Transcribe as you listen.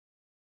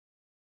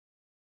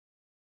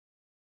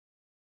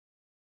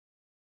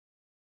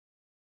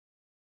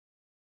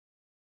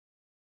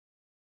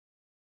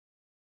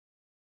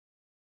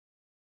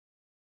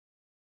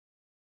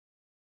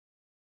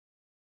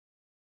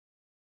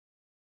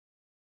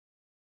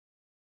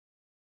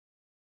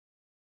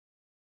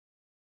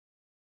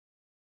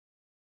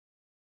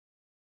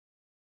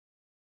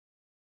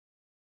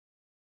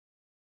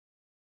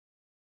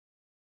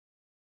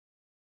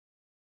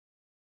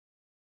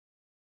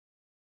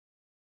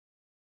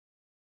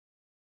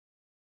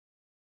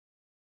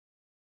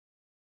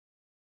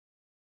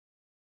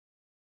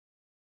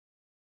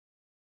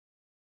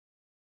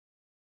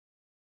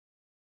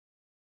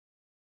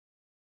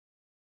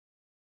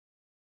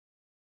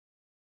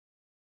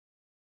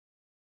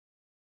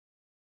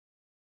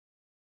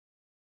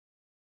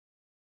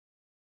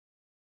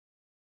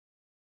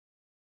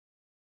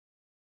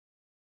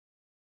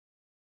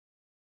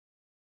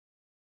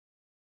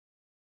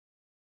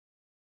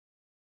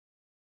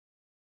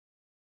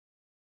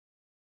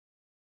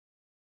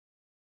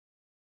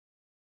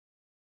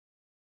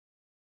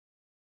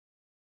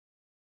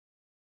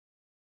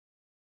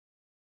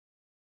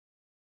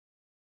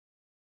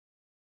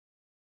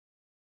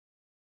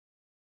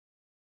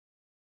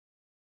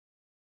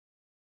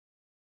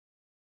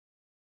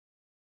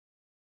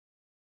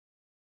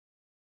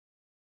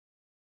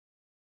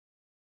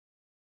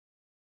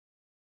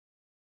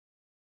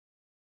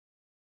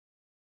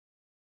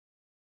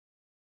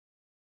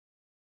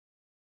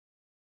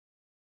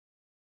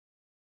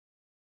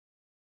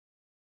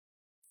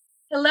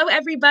Hello,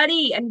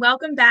 everybody, and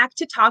welcome back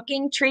to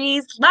Talking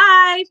Trees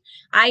Live.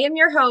 I am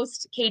your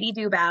host, Katie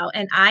Dubow,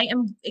 and I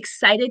am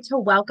excited to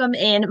welcome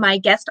in my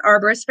guest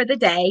arborist for the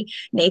day,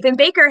 Nathan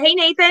Baker. Hey,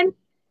 Nathan.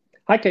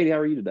 Hi, Katie. How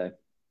are you today?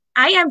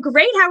 I am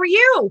great. How are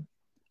you?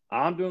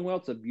 I'm doing well.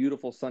 It's a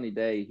beautiful sunny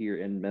day here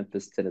in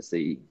Memphis,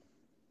 Tennessee.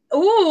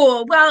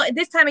 Ooh, well,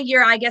 this time of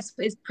year, I guess,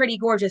 is pretty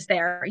gorgeous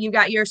there. You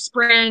got your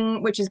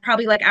spring, which is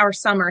probably like our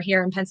summer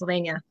here in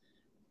Pennsylvania.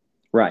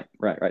 Right.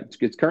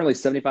 It's currently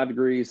 75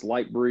 degrees,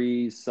 light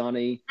breeze,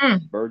 sunny.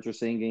 Mm, Birds are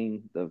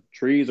singing. The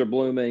trees are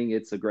blooming.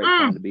 It's a great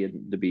time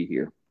mm. to be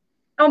here.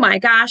 Oh my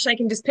gosh, I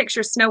can just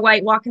picture Snow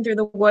White walking through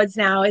the woods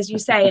now as you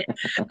say it.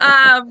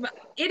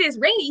 It is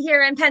rainy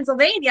here in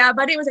Pennsylvania,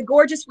 but it was a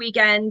gorgeous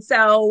weekend.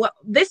 So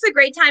this is a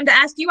great time to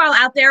ask you all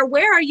out there,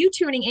 where are you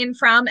tuning in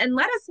from? And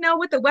let us know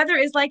what the weather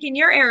is like in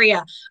your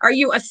area. Are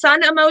you a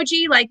sun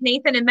emoji like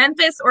Nathan in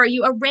Memphis, or are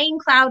you a rain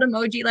cloud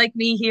emoji like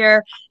me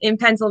here in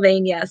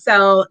Pennsylvania?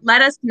 So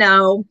let us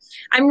know.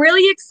 I'm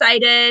really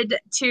excited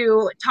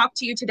to talk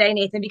to you today,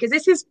 Nathan, because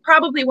this is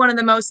probably one of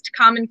the most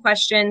common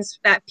questions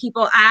that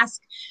people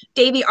ask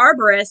Davey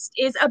arborist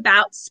is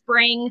about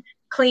spring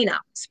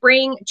cleanup,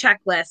 spring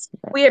checklist.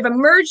 We have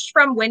emerged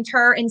from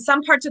winter. In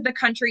some parts of the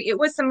country, it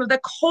was some of the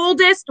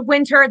coldest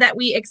winter that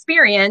we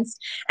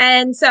experienced.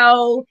 And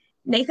so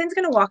Nathan's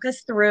going to walk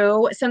us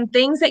through some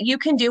things that you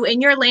can do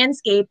in your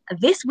landscape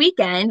this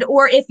weekend,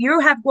 or if you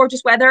have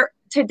gorgeous weather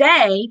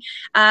today,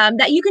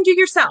 that you can do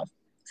yourself.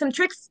 Some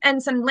tricks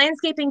and some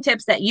landscaping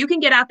tips that you can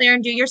get out there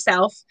and do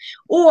yourself,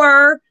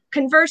 or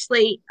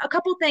conversely, a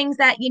couple things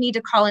that you need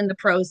to call in the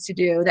pros to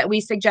do that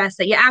we suggest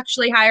that you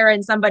actually hire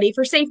in somebody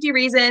for safety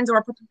reasons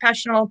or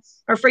professional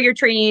or for your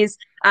trees.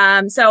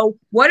 So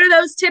what are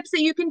those tips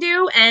that you can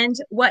do, and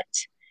what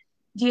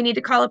do you need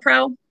to call a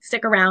pro?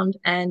 Stick around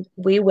and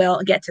we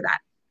will get to that.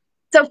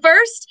 So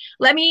first,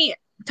 let me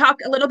talk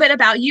a little bit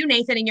about you,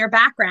 Nathan, and your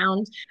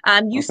background.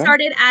 You Okay,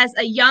 started as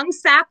a young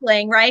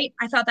sapling, right?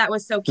 I thought that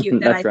was so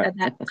cute that I that's right.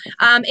 said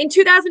that. In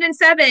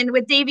 2007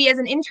 with Davey as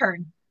an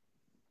intern.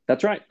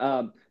 That's right.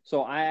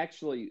 So I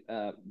actually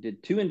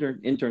did two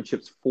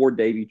internships for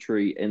Davey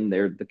Tree in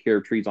the Care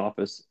of Trees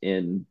office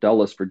in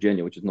Dulles,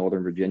 Virginia, which is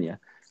Northern Virginia.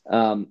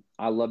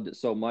 I loved it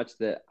so much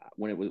that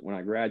when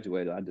I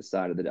graduated, I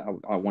decided that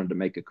I wanted to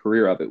make a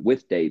career of it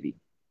with Davey.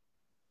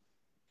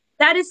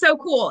 That is so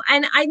cool.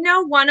 And I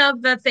know one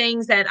of the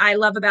things that I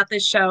love about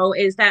this show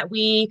is that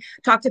we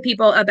talk to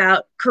people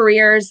about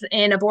careers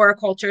in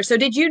arboriculture. So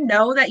did you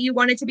know that you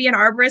wanted to be an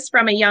arborist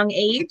from a young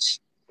age?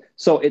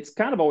 So it's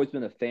kind of always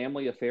been a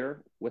family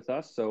affair with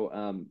us.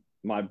 So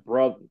my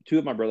brother, two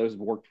of my brothers have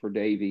worked for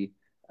Davey.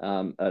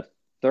 A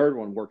third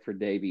one worked for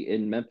Davey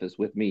in Memphis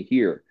with me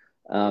here.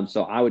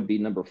 So I would be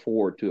number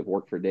four to have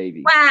worked for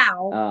Davey.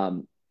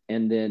 Wow.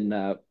 And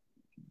then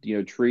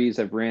trees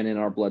have ran in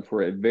our blood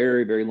for a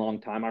very, very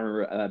long time. I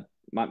remember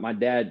my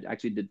dad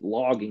actually did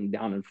logging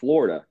down in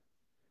Florida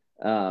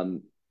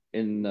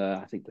in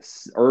I think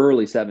the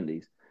early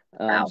 70s.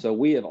 Wow. So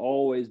we have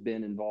always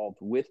been involved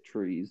with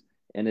trees,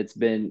 and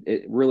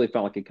it really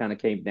felt like it kind of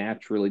came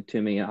naturally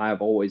to me. And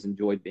I've always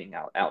enjoyed being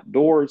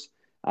outdoors.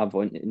 I've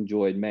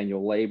enjoyed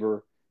manual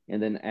labor.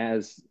 And then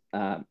as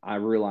I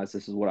realized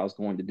this is what I was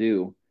going to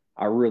do,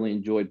 I really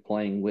enjoyed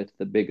playing with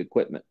the big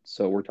equipment.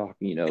 So we're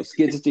talking,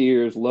 skid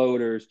steers,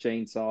 loaders,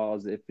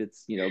 chainsaws. If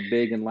it's,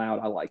 big and loud,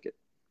 I like it.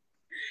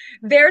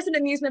 There's an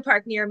amusement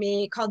park near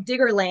me called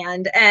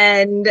Diggerland,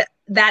 and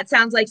that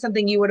sounds like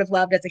something you would have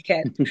loved as a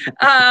kid.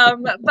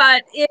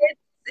 But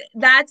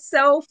that's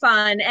so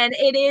fun, and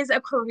it is a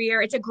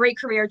career. It's a great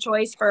career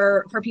choice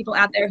for people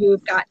out there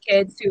who've got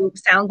kids who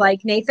sound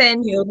like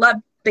Nathan, who love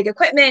big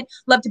equipment,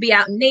 love to be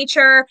out in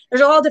nature.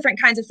 There's all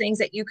different kinds of things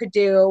that you could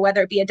do,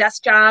 whether it be a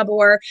desk job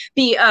or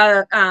be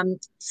a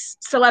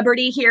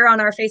celebrity here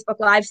on our Facebook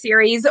Live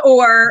series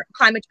or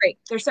climb a tree.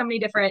 There's so many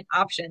different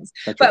options.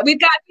 That's But right. we've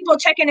got people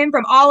checking in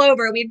from all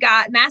over. We've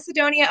got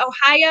Macedonia,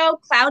 Ohio,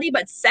 cloudy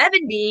but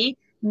 70.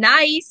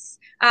 Nice.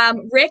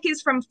 Rick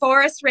is from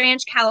Forest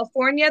Ranch,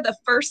 California. The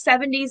first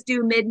 70s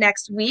due mid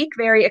next week.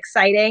 Very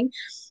exciting.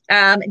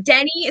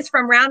 Denny is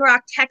from Round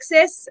Rock,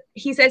 Texas.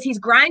 He says he's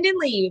grinding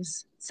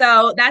leaves.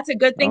 So that's a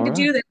good thing All to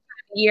do right. this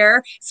time of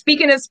year.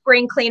 Speaking of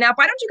spring cleanup,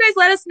 why don't you guys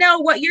let us know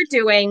what you're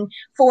doing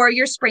for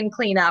your spring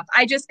cleanup?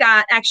 I just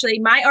got actually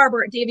my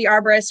Davey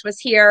arborist was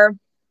here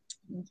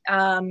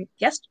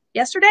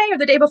yesterday or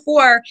the day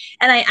before,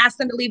 and I asked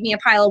them to leave me a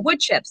pile of wood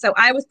chips. So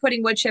I was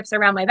putting wood chips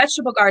around my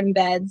vegetable garden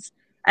beds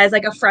as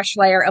like a fresh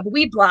layer of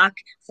weed block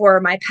for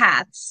my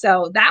paths.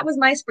 So that was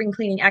my spring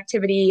cleaning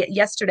activity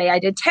yesterday. I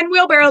did 10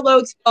 wheelbarrow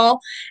loads full.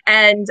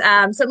 And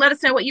so let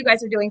us know what you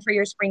guys are doing for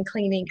your spring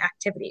cleaning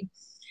activity.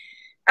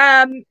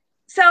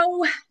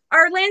 So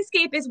our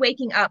landscape is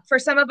waking up. For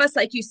some of us,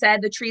 like you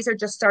said, the trees are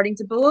just starting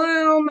to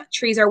bloom.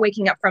 Trees are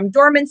waking up from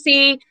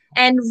dormancy.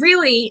 And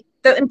really,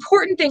 the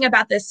important thing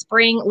about this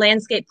spring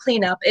landscape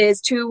cleanup is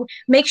to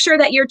make sure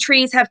that your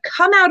trees have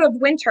come out of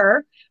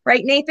winter,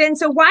 right, Nathan?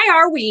 So why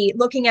are we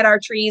looking at our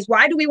trees?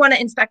 Why do we want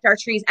to inspect our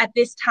trees at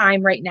this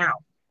time right now?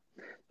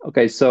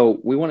 Okay, so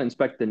we want to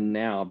inspect them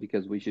now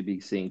because we should be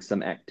seeing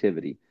some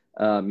activity.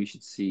 You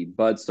should see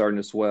buds starting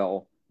to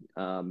swell.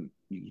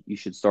 You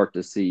should start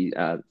to see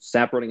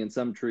sap running in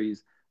some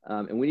trees.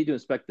 And we need to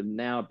inspect them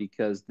now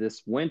because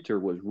this winter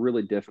was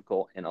really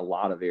difficult in a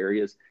lot of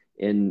areas.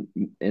 In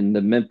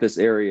the Memphis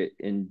area,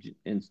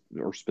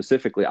 or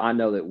specifically, I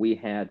know that we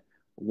had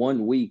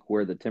 1 week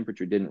where the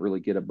temperature didn't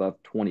really get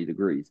above 20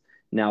 degrees.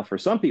 Now, for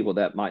some people,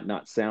 that might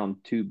not sound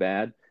too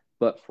bad,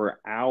 but for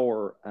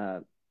our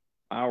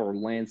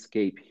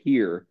landscape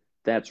here,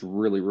 that's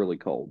really, really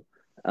cold.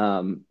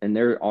 And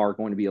there are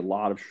going to be a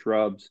lot of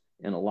shrubs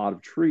and a lot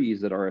of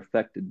trees that are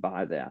affected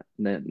by that.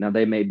 Now,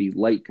 they may be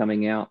late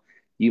coming out.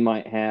 You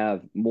might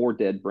have more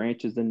dead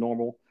branches than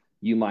normal.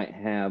 You might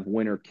have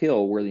winter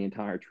kill where the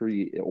entire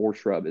tree or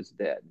shrub is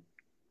dead.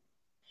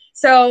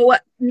 So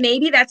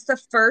maybe that's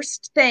the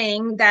first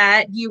thing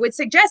that you would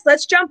suggest.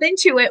 Let's jump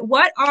into it.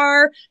 What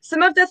are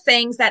some of the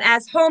things that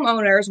as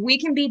homeowners we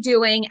can be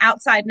doing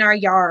outside in our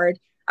yard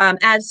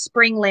as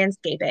spring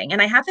landscaping? And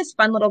I have this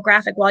fun little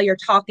graphic. While you're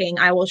talking,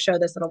 I will show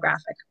this little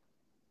graphic.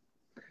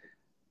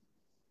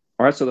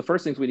 All right, so the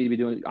first things we need to be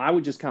doing, I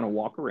would just kind of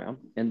walk around,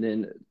 and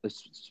then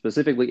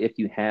specifically if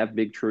you have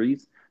big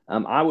trees,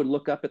 I would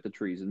look up at the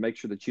trees and make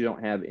sure that you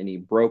don't have any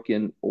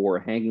broken or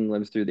hanging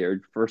limbs through there.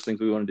 First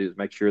things we want to do is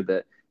make sure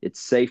that it's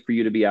safe for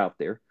you to be out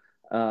there.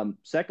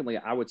 Secondly,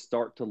 I would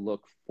start to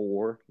look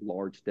for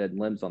large dead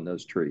limbs on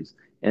those trees.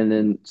 And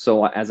then,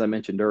 so as I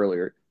mentioned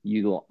earlier,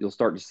 you'll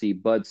start to see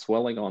buds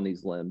swelling on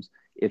these limbs.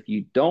 If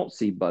you don't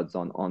see buds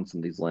on some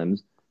of these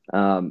limbs,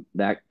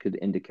 that could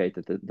indicate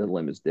that the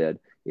limb is dead.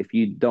 If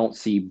you don't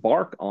see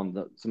bark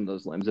on some of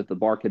those limbs, if the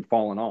bark had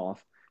fallen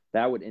off,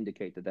 that would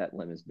indicate that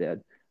limb is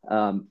dead.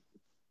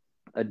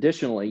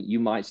 Additionally, you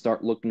might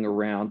start looking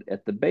around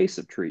at the base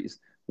of trees.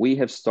 We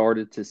have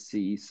started to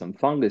see some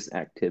fungus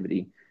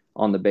activity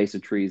on the base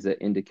of trees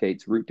that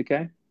indicates root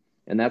decay.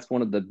 And that's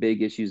one of the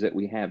big issues that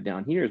we have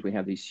down here is we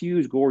have these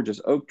huge,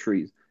 gorgeous oak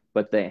trees,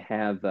 but they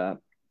have they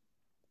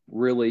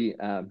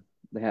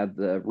have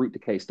the root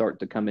decay start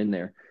to come in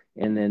there.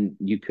 And then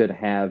you could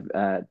have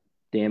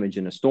damage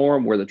in a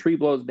storm where the tree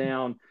blows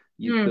down.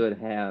 You could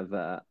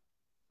have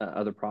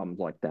other problems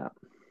like that.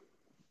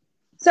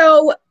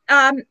 So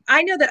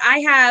I know that I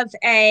have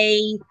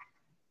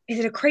is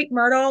it a crepe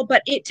myrtle?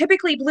 But it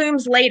typically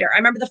blooms later. I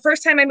remember the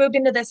first time I moved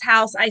into this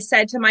house, I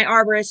said to my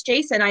arborist,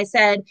 Jason, I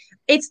said,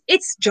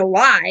 it's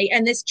July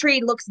and this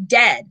tree looks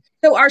dead.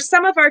 So are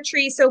some of our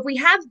trees, so if we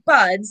have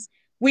buds,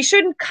 we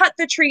shouldn't cut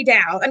the tree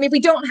down. I mean, if we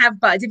don't have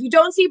buds, if you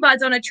don't see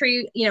buds on a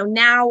tree,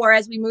 now or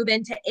as we move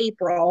into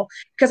April,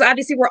 because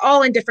obviously we're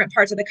all in different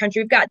parts of the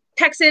country. We've got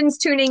Texans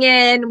tuning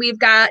in. We've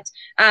got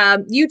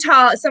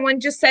Utah.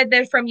 Someone just said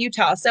they're from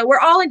Utah. So we're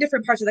all in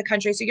different parts of the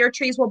country. So your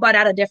trees will bud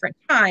at a different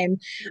time.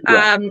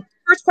 Right.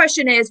 First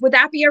question is, would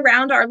that be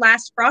around our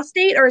last frost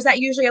date or is that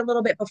usually a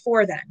little bit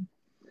before then?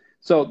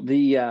 So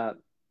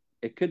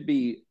it's going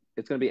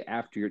to be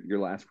after your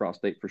last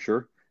frost date for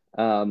sure.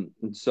 And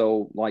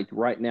so like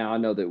right now, I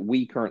know that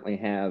we currently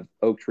have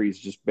oak trees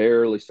just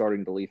barely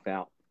starting to leaf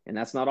out, and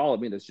that's not all of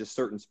them. That's just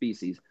certain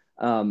species.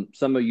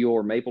 Some of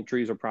your maple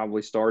trees are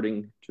probably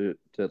starting to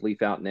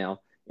leaf out now.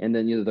 And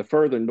then, the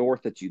further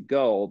north that you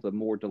go, the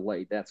more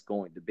delayed that's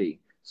going to be.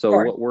 So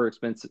sure.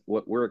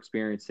 What we're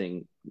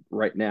experiencing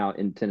right now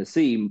in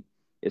Tennessee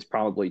is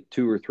probably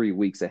 2 or 3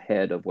 weeks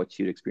ahead of what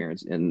you'd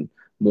experience in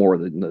more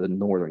of the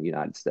northern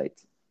United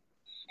States.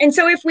 And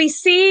so if we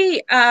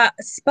see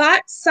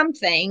spot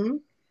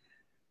something,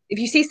 if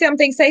you see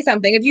something, say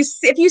something. If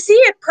you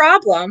see a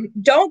problem,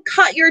 don't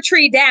cut your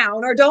tree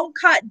down or don't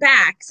cut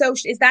back. So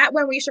is that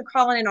when we should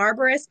call in an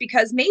arborist?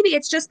 Because maybe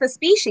it's just the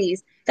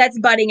species that's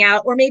budding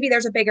out, or maybe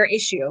there's a bigger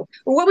issue.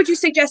 Or what would you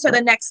suggest are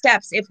the next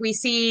steps if we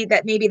see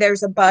that maybe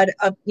there's a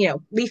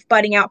leaf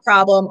budding out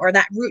problem or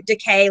that root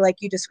decay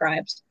like you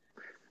described?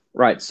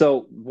 Right.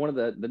 So one of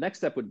the next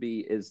step would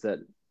be is that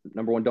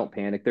number one, don't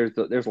panic.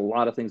 There's a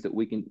lot of things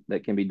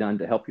that can be done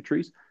to help your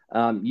trees.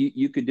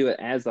 You could do it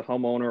as the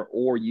homeowner,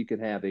 or you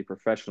could have a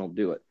professional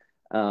do it.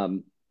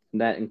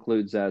 That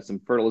includes some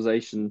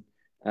fertilization,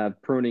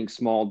 pruning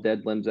small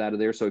dead limbs out of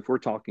there. So if we're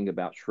talking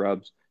about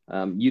shrubs,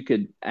 you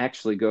could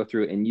actually go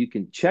through and you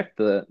can check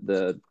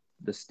the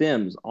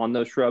stems on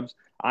those shrubs.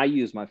 I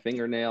use my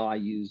fingernail. I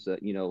use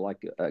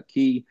like a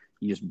key.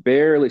 You just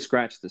barely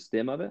scratch the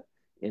stem of it.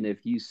 And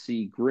if you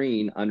see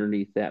green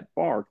underneath that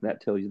bark,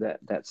 that tells you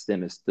that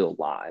stem is still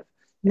live.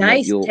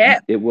 Nice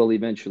tip. It will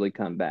eventually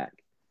come back.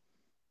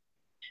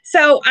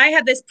 So I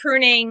have this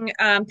pruning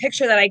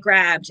picture that I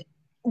grabbed.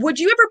 Would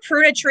you ever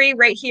prune a tree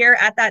right here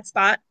at that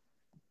spot?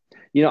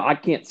 I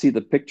can't see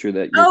the picture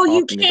that you're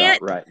talking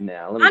about right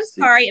now. I'm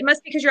sorry. It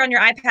must be because you're on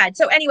your iPad.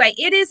 So anyway,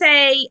 it is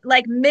a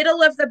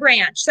middle of the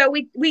branch. So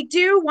we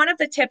do, one of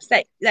the tips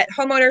that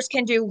homeowners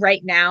can do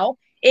right now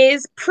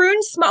is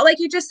prune small, like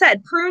you just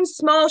said, prune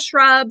small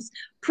shrubs,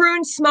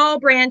 prune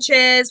small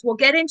branches. We'll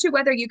get into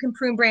whether you can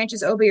prune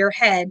branches over your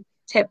head.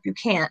 Tip, you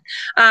can't.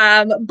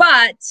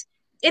 But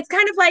it's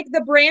kind of like the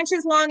branch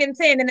is long and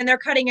thin, and then they're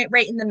cutting it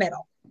right in the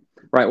middle.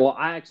 Right. Well,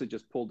 I actually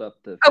just pulled up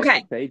the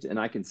Facebook page, and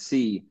I can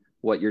see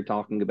what you're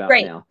talking about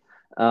now.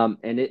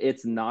 And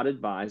it's not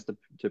advised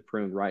to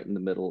prune right in the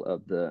middle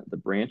of the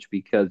branch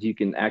because you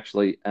can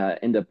actually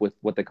end up with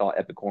what they call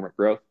epicormic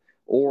growth,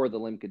 or the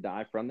limb could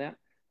die from that.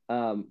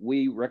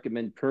 We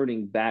recommend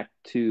pruning back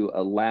to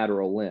a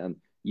lateral limb.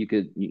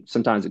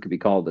 Sometimes it could be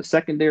called a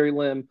secondary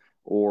limb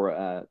or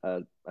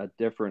a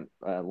different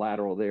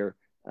lateral there.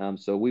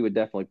 So we would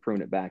definitely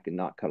prune it back and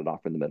not cut it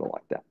off in the middle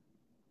like that.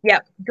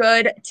 Yep,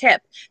 good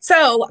tip.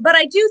 So, but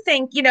I do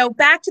think,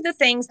 back to the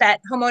things that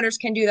homeowners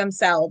can do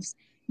themselves.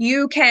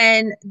 You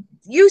can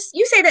you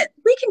say that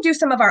we can do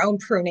some of our own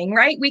pruning,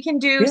 right? We can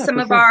do Yeah, some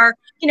for of sure. our,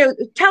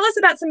 tell us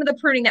about some of the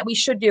pruning that we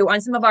should do on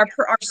some of our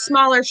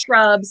smaller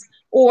shrubs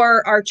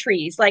or our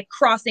trees, like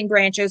crossing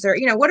branches, or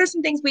what are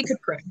some things we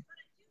could prune?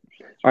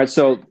 All right,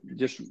 so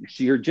just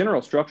your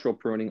general structural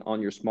pruning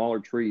on your smaller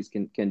trees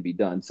can be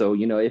done. So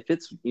if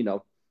it's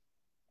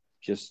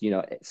just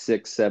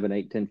 6, 7,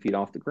 8, 10 feet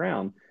off the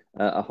ground,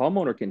 a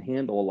homeowner can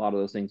handle a lot of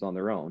those things on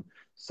their own.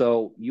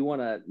 So you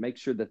want to make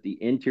sure that the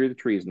interior of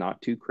the tree is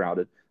not too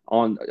crowded.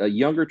 On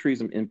younger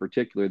trees in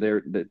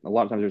particular, a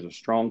lot of times there's a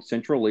strong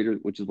central leader,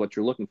 which is what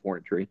you're looking for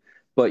in a tree.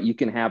 But you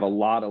can have a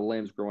lot of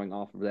limbs growing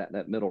off of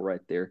that middle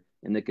right there,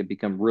 and they could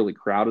become really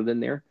crowded in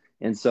there.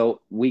 And so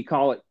we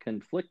call it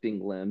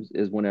conflicting limbs,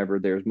 is whenever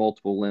there's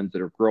multiple limbs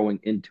that are growing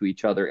into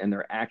each other and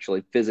they're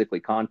actually physically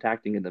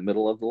contacting in the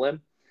middle of the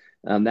limb.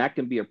 That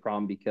can be a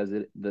problem because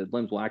the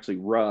limbs will actually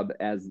rub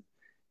as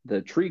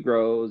the tree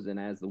grows and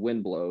as the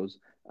wind blows.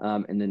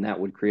 And then that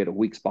would create a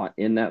weak spot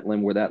in that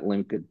limb where that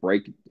limb could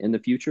break in the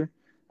future.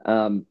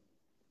 And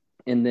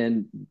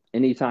then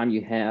anytime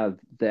you have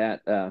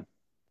that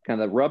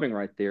kind of rubbing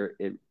right there,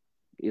 it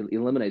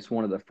eliminates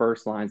one of the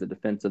first lines of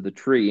defense of the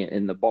tree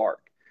in the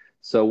bark.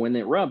 So when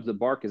it rubs, the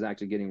bark is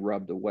actually getting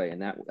rubbed away,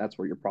 and that's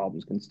where your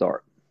problems can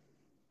start.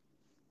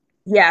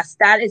 Yes,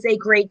 that is a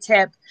great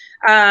tip.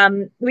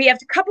 We have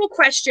a couple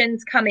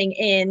questions coming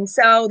in.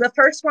 So the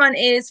first one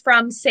is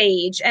from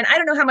Sage, and I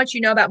don't know how much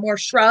you know about more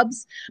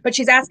shrubs, but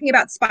she's asking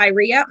about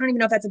spirea. I don't even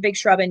know if that's a big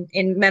shrub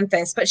in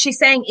Memphis, but she's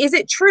saying, is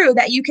it true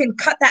that you can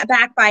cut that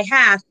back by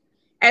half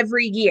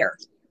every year?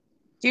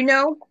 Do you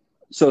know?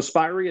 So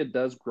spirea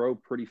does grow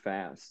pretty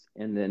fast,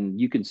 and then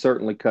you can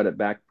certainly cut it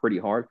back pretty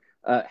hard.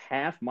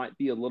 Half might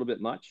be a little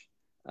bit much,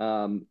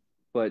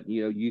 but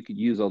you could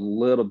use a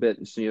little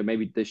bit. So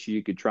maybe this year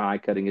you could try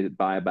cutting it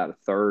by about a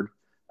third.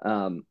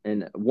 And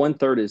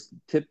 1/3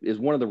 is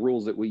one of the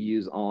rules that we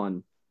use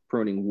on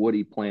pruning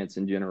woody plants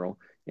in general,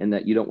 and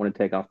that you don't want to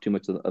take off too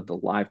much of the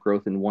live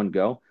growth in one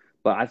go.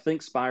 But I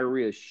think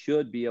spirea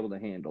should be able to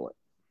handle it.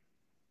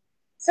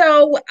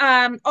 So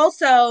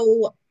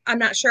also, I'm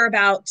not sure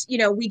about,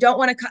 we don't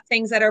want to cut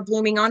things that are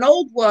blooming on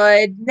old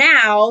wood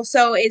now.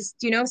 So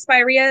do you know if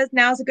spirea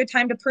now is a good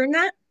time to prune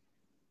that?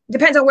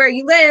 Depends on where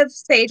you live.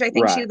 Sage, I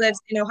think she Right. lives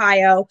in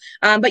Ohio,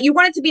 but you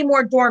want it to be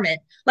more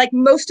dormant. Like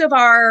most of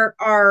like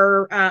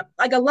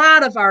a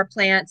lot of our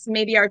plants,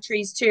 maybe our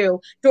trees too.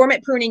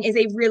 Dormant pruning is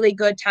a really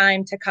good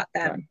time to cut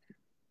Right. them.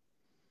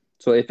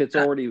 So if it's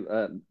already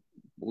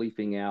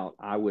leafing out,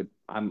 I would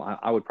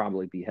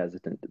probably be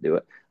hesitant to do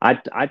it.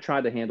 I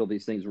try to handle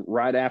these things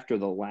right after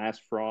the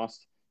last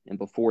frost and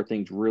before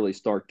things really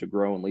start to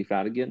grow and leaf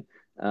out again.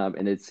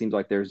 And it seems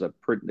like there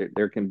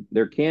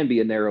can be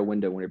a narrow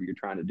window whenever you're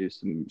trying to do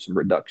some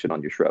reduction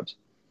on your shrubs.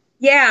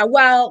 Yeah,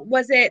 well,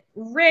 was it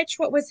Rich?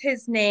 What was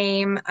his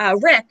name?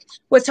 Rick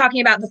was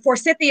talking about the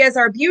forsythias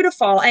are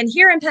beautiful. And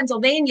here in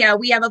Pennsylvania,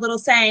 we have a little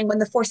saying, when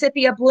the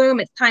forsythia bloom,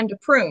 it's time to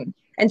prune.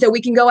 And so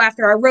we can go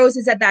after our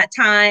roses at that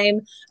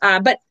time.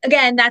 But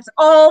again, that's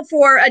all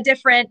for a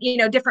different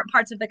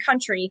parts of the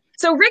country.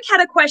 So Rick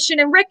had a question.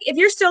 And Rick, if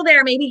you're still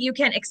there, maybe you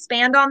can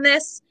expand on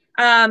this,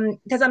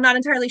 because I'm not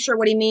entirely sure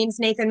what he means.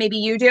 Nathan, maybe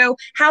you do.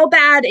 How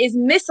bad is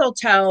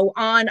mistletoe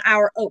on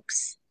our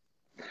oaks?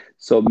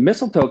 So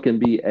mistletoe can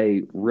be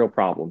a real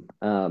problem.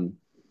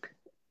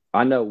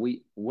 I know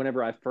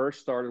whenever I first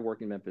started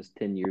working in Memphis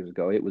 10 years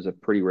ago, it was a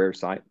pretty rare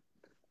sight.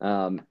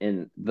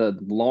 And the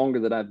longer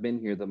that I've been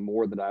here, the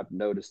more that I've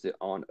noticed it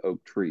on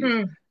oak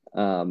trees.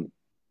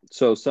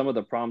 So some of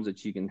the problems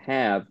that you can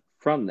have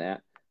from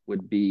that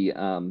would be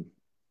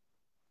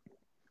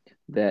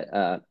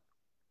that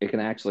it can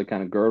actually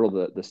kind of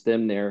girdle the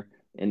stem there,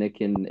 and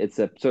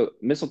so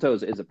mistletoe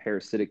is a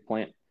parasitic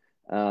plant,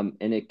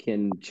 and it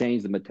can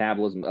change the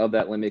metabolism of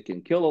that limb. It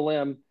can kill a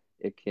limb.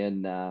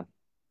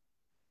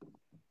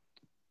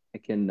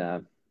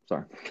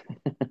 Sorry.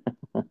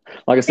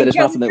 Like I said, it's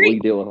not something that we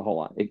deal with a whole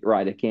lot. It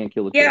can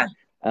kill the tree. Yeah.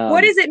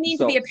 What does it mean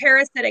to be a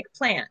parasitic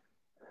plant?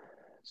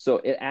 So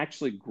it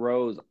actually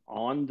grows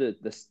on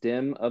the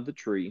stem of the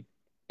tree,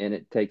 and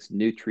it takes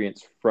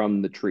nutrients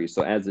from the tree.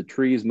 So as the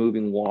tree is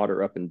moving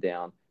water up and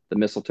down, the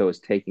mistletoe is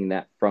taking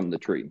that from the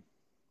tree.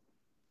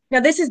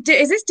 Now, is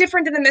this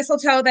different than the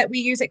mistletoe that we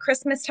use at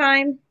Christmas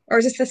time, or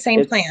is this the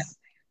same plant?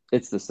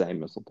 It's the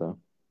same mistletoe.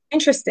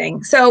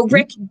 Interesting. So,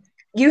 Rick,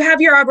 you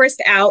have your arborist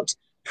out,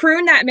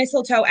 prune that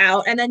mistletoe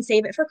out, and then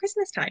save it for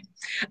Christmas time.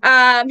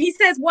 He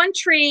says one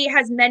tree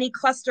has many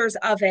clusters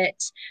of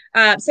it.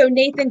 So,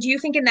 Nathan, do you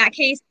think in that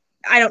case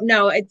I don't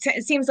know. It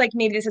seems like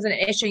maybe this isn't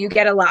an issue you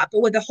get a lot,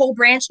 but would the whole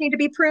branch need to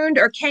be pruned,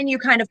 or can you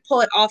kind of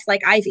pull it off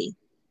like ivy?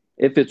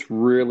 If it's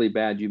really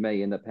bad, you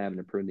may end up having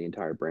to prune the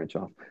entire branch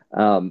off.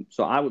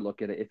 So I would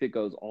look at it. If it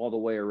goes all the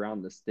way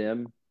around the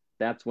stem,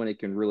 that's when it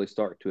can really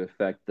start to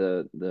affect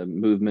the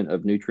movement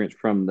of nutrients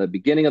from the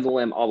beginning of the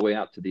limb all the way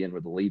out to the end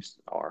where the leaves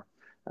are.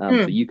 So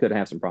Mm. you could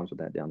have some problems with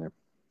that down there.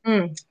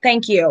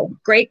 Thank you.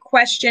 Great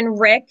question,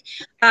 Rick.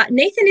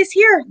 Nathan is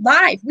here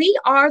live. We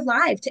are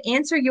live to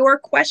answer your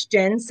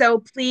questions, so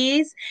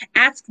please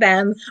ask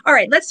them. All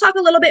right, let's talk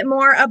a little bit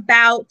more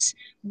about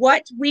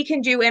what we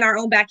can do in our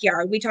own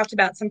backyard. We talked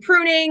about some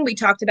pruning. We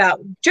talked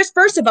about just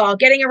first of all,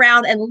 getting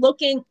around and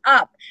looking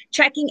up,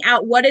 checking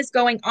out what is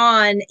going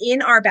on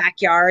in our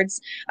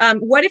backyards.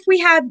 What if we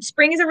have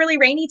spring is a really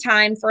rainy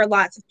time for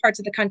lots of parts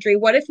of the country?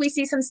 What if we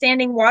see some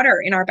standing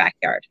water in our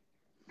backyard?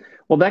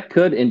 Well, that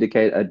could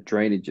indicate a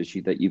drainage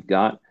issue that you've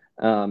got.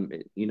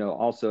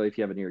 Also, if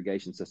you have an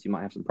irrigation system, you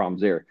might have some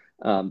problems there.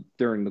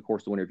 During the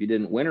course of the winter, if you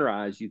didn't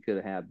winterize, you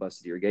could have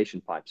busted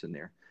irrigation pipes in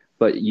there.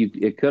 But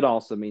it could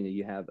also mean that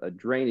you have a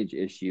drainage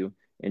issue,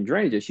 and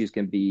drainage issues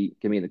can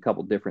mean a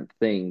couple different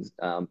things.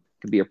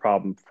 Could be a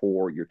problem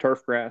for your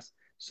turf grass.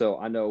 So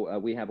I know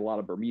we have a lot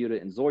of Bermuda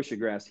and zoysia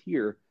grass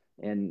here,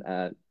 and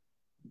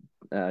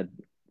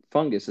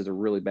fungus is a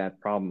really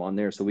bad problem on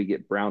there. So we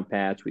get brown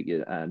patch, we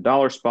get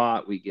dollar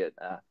spot, we get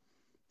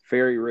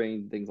fairy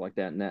ring, things like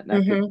that, and that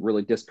could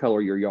really discolor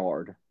your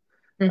yard.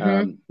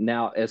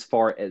 Now, as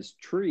far as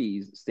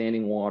trees,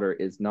 standing water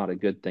is not a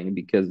good thing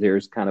because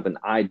there's kind of an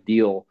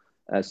ideal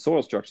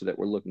soil structure that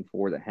we're looking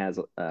for that has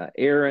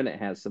air in it,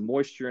 has some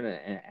moisture in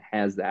it, and it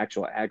has the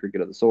actual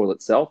aggregate of the soil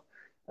itself.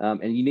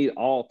 And you need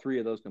all three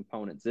of those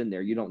components in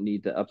there. You don't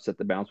need to upset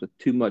the balance with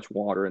too much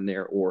water in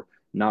there or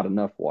not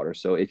enough water.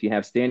 So if you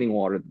have standing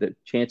water, the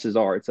chances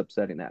are it's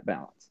upsetting that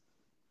balance.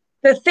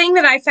 The thing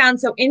that I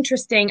found so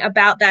interesting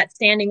about that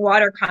standing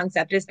water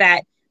concept is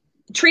that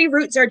tree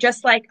roots are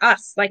just like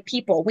us, like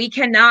people. We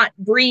cannot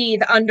breathe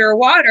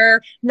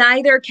underwater,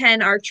 neither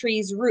can our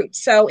trees'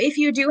 roots. So if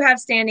you do have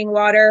standing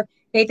water,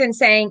 Nathan's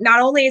saying not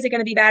only is it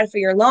going to be bad for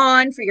your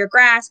lawn, for your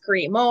grass,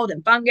 create mold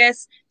and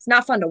fungus, it's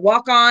not fun to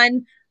walk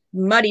on,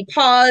 muddy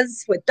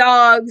paws with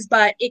dogs,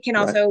 but it can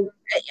Right. also,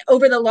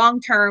 over the long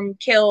term,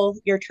 kill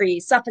your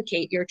trees,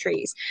 suffocate your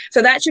trees.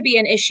 So that should be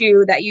an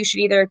issue that you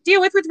should either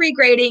deal with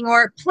regrading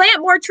or plant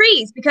more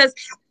trees because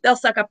they'll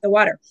suck up the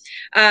water.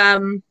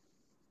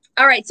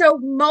 All right, so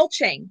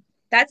mulching.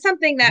 That's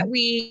something that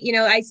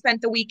I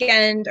spent the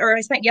weekend or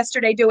I spent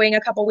yesterday doing a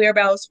couple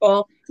wheelbarrows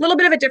full. A little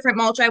bit of a different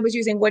mulch. I was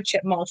using wood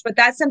chip mulch, but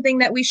that's something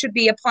that we should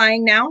be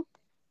applying now.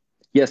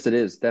 Yes, it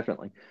is,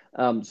 definitely.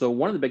 So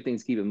one of the big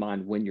things to keep in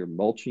mind when you're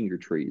mulching your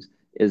trees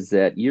is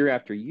that year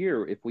after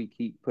year, if we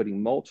keep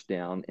putting mulch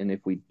down and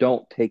if we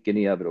don't take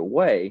any of it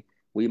away,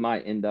 we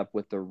might end up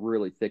with a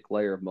really thick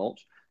layer of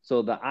mulch.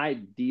 So the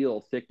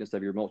ideal thickness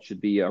of your mulch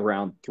should be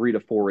around 3 to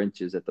 4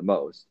 inches at the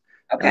most.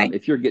 Okay.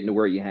 If you're getting to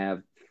where you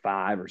have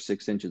 5 or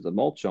 6 inches of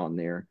mulch on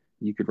there,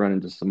 you could run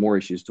into some more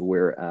issues to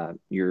where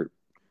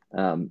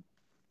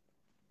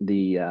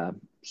the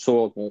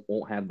soil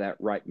won't have that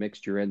right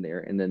mixture in there,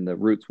 and then the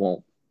roots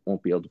won't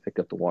be able to pick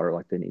up the water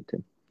like they need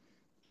to.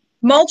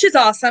 Mulch is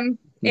awesome.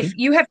 Mm-hmm. If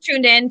you have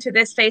tuned in to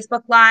this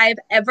Facebook Live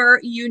ever,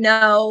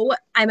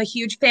 I'm a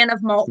huge fan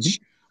of mulch.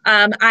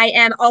 I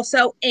am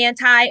also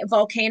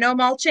anti-volcano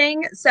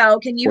mulching. So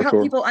can you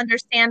help people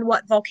understand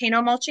what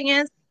volcano mulching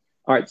is?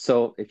 All right.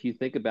 So if you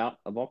think about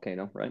a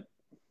volcano, right?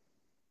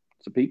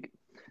 It's a peak.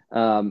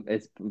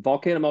 It's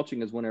volcano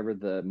mulching is whenever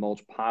the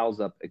mulch piles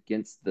up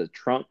against the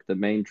trunk, the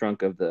main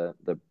trunk of the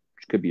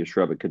could be a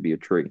shrub, it could be a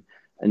tree.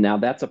 And now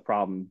that's a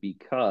problem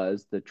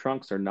because the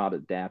trunks are not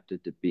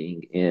adapted to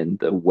being in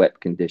the wet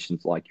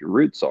conditions like your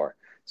roots are.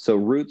 So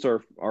roots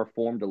are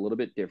formed a little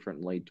bit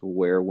differently to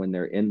where when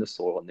they're in the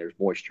soil and there's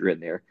moisture in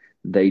there,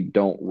 they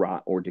don't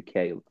rot or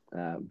decay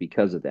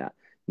because of that.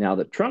 Now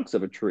the trunks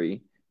of a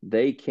tree,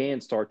 they can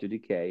start to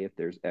decay if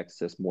there's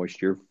excess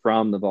moisture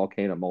from the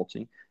volcano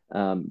mulching.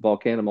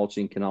 Volcano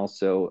mulching can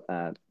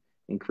also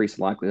increase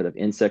the likelihood of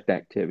insect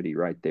activity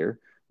right there,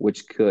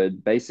 which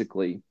could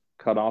basically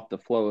cut off the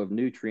flow of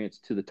nutrients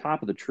to the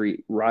top of the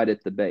tree right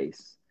at the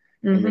base.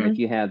 And then if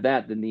you have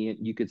that, then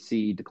you could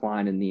see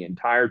decline in the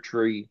entire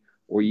tree,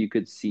 or you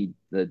could see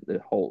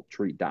the whole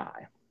tree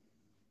die.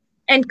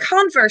 And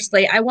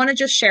conversely, I want to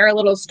just share a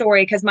little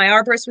story because my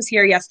arborist was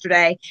here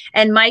yesterday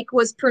and Mike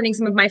was pruning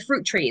some of my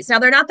fruit trees. Now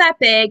they're not that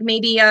big,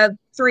 maybe a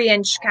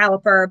 3-inch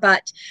caliper,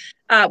 but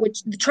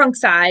which the trunk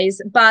size.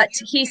 But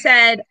he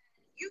said,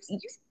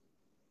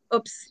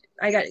 oops,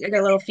 I got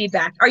a little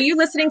feedback. Are you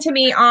listening to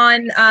me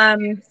on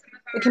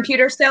the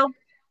computer still?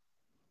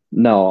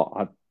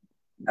 No.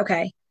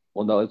 Okay.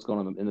 Well, no, it's going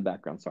on in the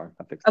background. Sorry,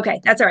 I fixed it.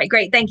 Okay, that's all right.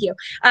 Great, thank you.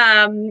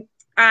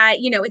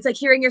 It's like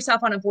hearing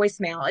yourself on a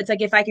voicemail. It's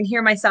like if I can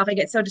hear myself, I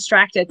get so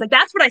distracted. It's like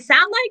that's what I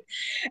sound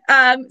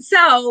like.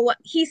 So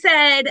he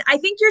said, I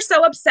think you're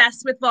so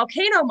obsessed with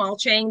volcano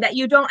mulching that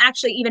you don't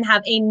actually even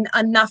have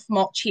enough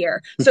mulch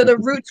here. So the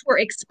roots were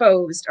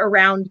exposed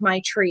around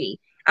my tree.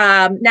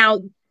 Now,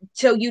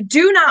 So you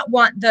do not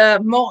want the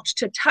mulch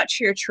to touch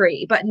your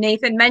tree, but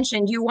Nathan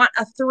mentioned you want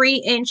a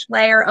 3-inch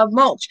layer of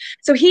mulch.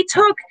 So he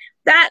took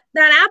that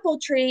apple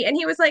tree and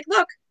he was like,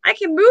 look, I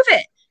can move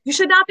it. You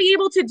should not be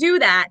able to do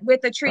that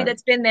with a tree Right.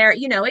 that's been there.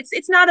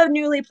 It's not a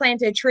newly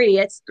planted tree.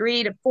 It's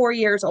 3 to 4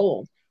 years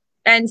old.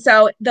 And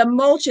so the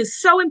mulch is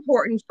so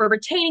important for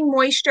retaining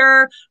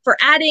moisture, for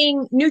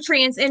adding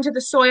nutrients into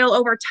the soil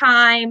over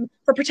time,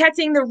 for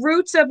protecting the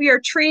roots of your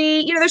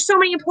tree. There's so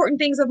many important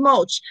things of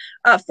mulch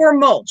for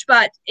mulch,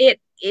 but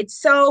it's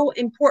so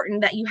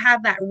important that you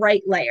have that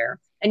right layer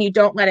and you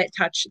don't let it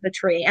touch the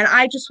tree. And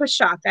I just was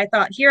shocked. I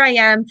thought, here I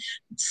am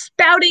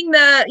spouting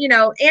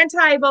the,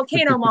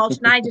 anti-volcano mulch,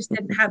 and I just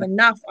didn't have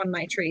enough on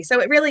my tree. So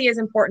it really is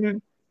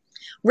important.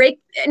 Rake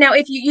now,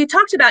 if you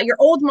talked about your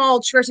old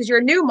mulch versus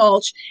your new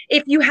mulch,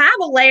 if you have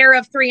a layer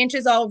of 3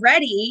 inches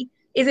already,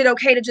 is it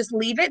okay to just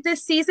leave it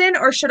this season,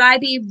 or should I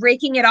be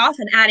raking it off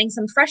and adding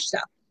some fresh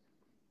stuff?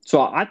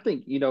 So I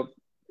think,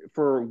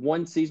 for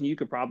one season, you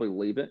could probably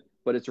leave it,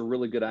 but it's a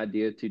really good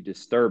idea to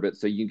disturb it.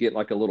 So you get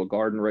like a little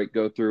garden rake,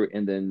 go through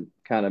and then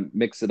kind of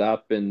mix it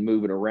up and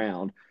move it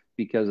around,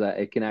 because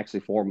it can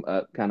actually form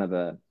a kind of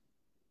a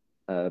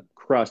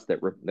crust that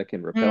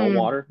can repel Mm,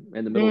 water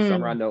in the middle of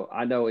summer. mm,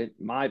 I know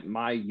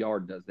my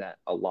yard does that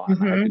a lot. I have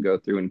to mm-hmm. go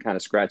through and kind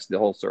of scratch the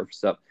whole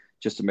surface up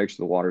just to make sure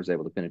the water is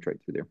able to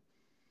penetrate through there.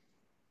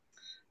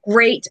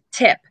 Great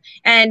tip.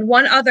 And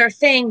one other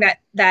thing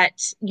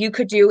that you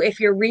could do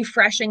if you're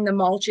refreshing the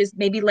mulch is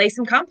maybe lay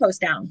some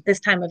compost down this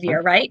time of Right.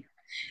 year, right?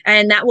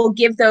 And that will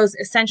give those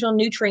essential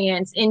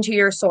nutrients into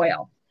your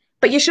soil.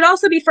 But you should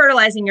also be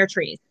fertilizing your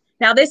trees.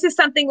 Now, this is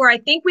something where I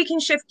think we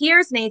can shift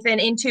gears, Nathan,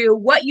 into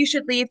what you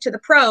should leave to the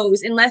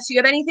pros, unless you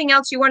have anything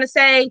else you want to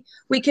say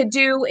we could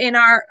do in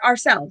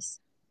ourselves.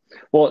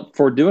 Well,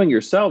 for doing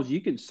yourselves, you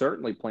can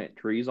certainly plant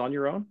trees on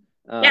your own.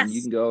 You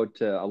Yes. can go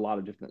to a lot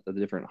of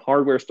different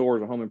hardware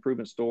stores or home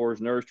improvement stores,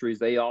 nurseries.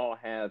 They all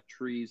have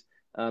trees.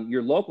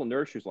 Your local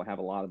nurseries will have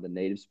a lot of the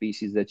native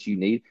species that you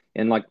need,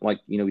 and like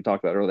we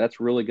talked about earlier,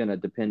 that's really going to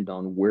depend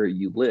on where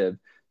you live.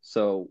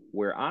 So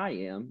where I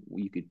am,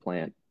 you could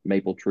plant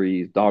maple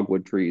trees,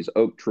 dogwood trees,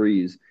 oak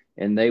trees,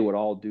 and they would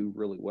all do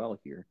really well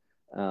here.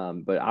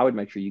 But I would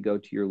make sure you go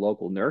to your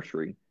local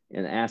nursery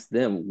and ask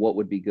them what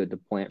would be good to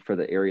plant for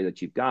the area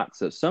that you've got.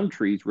 So some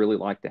trees really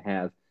like to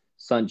have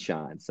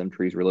sunshine. Some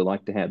trees really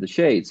like to have the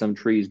shade. Some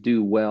trees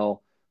do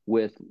well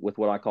with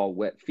what I call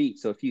wet feet.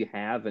 So if you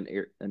have an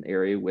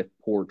area with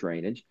poor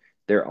drainage,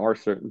 there are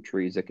certain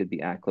trees that could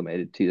be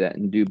acclimated to that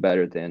and do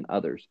better than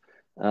others.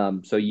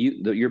 So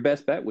your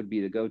best bet would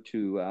be to go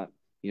to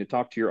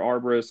talk to your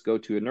arborist, go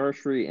to a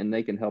nursery, and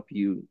they can help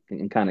you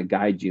and kind of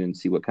guide you and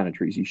see what kind of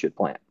trees you should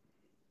plant.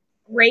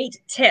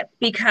 Great tip,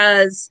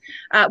 because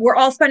we're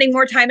all spending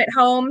more time at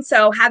home.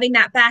 So having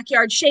that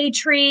backyard shade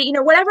tree,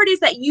 whatever it is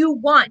that you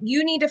want,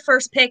 you need to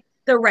first pick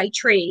the right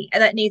tree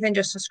that Nathan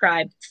just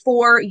described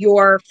for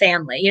your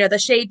family. The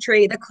shade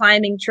tree, the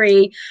climbing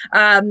tree,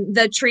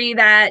 the tree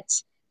that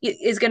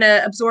is going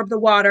to absorb the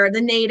water, the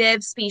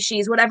native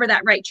species, whatever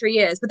that right tree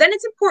is. But then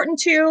it's important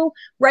to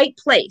right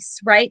place,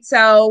 right?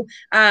 So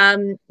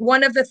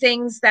one of the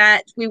things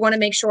that we want to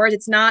make sure is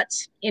it's not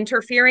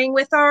interfering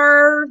with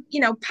our,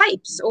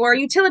 pipes or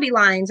utility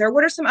lines, or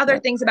what are some other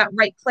Right. things about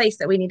right place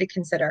that we need to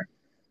consider?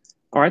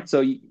 All right.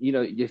 So,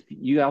 if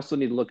you also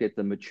need to look at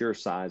the mature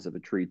size of a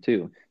tree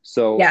too.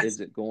 So Yes. is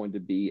it going to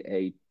be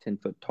a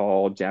 10-foot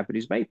tall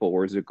Japanese maple,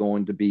 or is it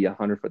going to be a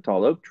 100-foot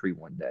tall oak tree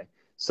one day?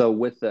 So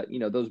with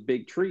those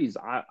big trees,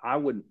 I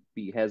wouldn't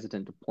be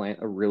hesitant to plant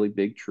a really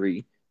big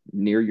tree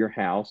near your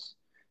house,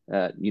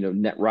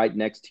 right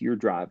next to your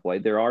driveway.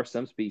 There are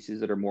some species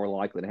that are more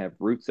likely to have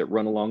roots that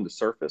run along the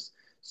surface.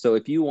 So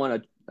if you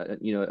want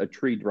a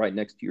tree right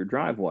next to your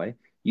driveway,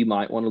 you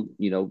might want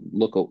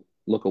to,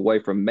 look away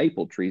from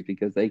maple trees,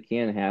 because they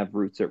can have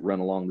roots that run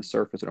along the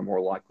surface and are more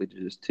likely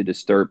to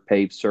disturb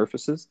paved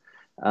surfaces.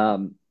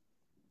 Um,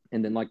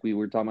 and then, like we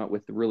were talking about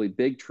with the really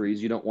big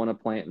trees, you don't want to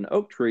plant an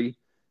oak tree,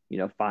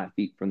 5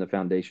 feet from the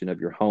foundation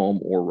of your home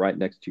or right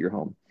next to your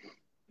home.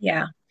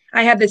 Yeah.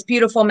 I have this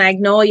beautiful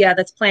magnolia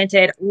that's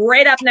planted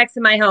right up next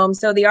to my home.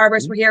 So the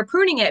arborists were here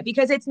pruning it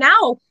because it's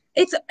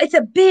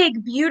a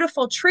big,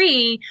 beautiful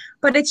tree,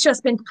 but it's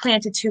just been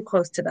planted too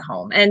close to the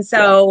home. And Right.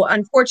 so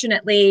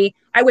unfortunately,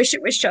 I wish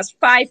it was just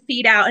 5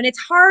 feet out. And it's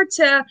hard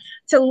to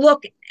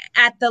look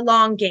at the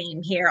long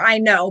game here. I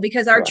know,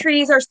 because our Right.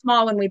 trees are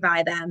small when we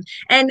buy them.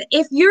 And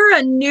if you're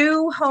a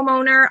new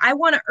homeowner, I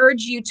want to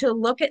urge you to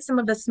look at some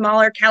of the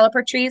smaller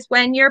caliper trees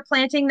when you're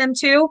planting them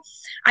too.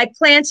 I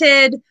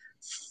planted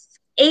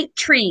 8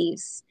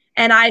 trees,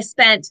 and I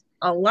spent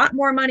a lot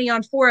more money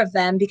on 4 of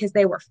them because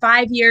they were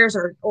 5 years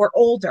or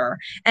older.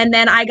 And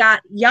then I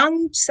got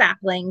young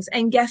saplings,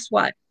 and guess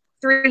what?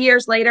 3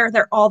 years later,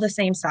 they're all the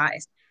same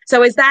size.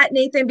 So is that,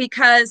 Nathan,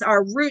 because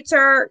our roots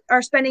are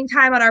spending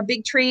time on our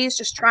big trees,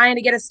 just trying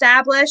to get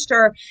established,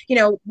 or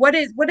what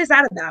is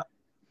that about?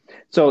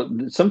 So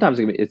sometimes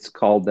it's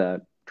called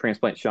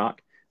transplant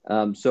shock.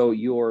 So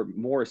your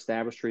more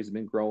established trees have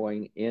been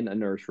growing in a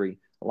nursery.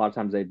 A lot of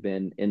times they've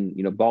been in,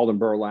 balled and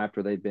burlap,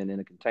 or they've been in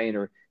a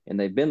container, and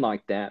they've been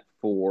like that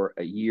for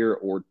a year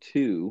or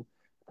two.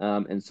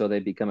 And so they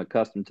become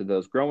accustomed to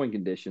those growing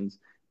conditions.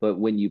 But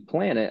when you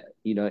plant it,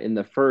 in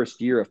the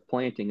first year of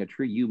planting a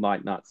tree, you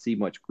might not see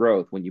much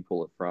growth when you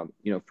pull it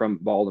from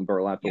balled and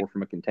burlap Yeah. or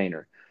from a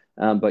container.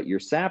 But your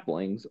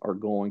saplings are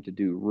going to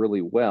do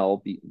really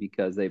well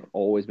because they've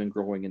always been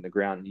growing in the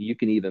ground. You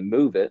can even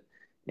move it,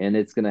 and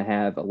it's going to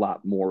have a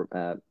lot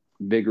more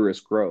vigorous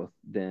growth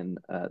than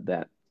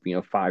that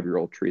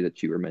 5-year-old tree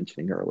that you were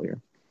mentioning earlier.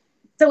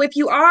 So if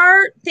you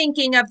are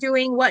thinking of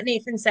doing what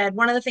Nathan said,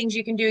 one of the things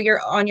you can do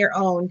on your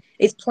own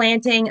is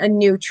planting a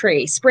new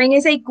tree. Spring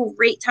is a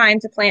great time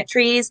to plant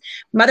trees.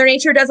 Mother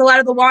Nature does a lot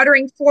of the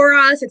watering for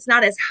us. It's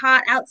not as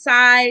hot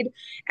outside.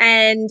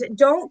 And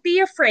don't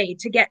be afraid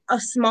to get a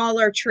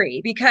smaller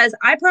tree, because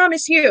I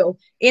promise you,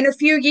 in a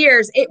few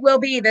years, it will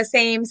be the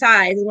same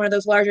size as one of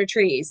those larger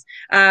trees.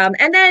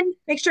 And then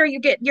make sure you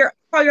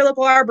call your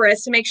local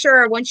arborist to make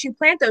sure once you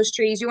plant those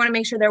trees, you want to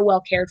make sure they're well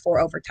cared for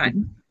over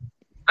time.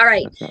 All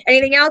right. Right.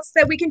 Anything else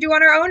that we can do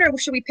on our own, or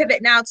should we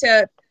pivot now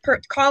to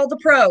call the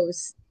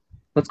pros?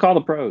 Let's call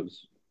the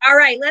pros. All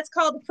right, let's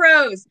call the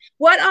pros.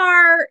 What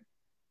are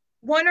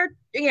one or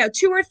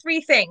two or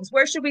three things?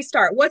 Where should we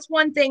start? What's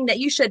one thing that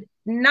you should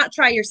not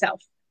try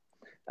yourself?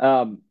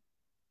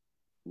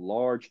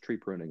 Large tree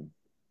pruning.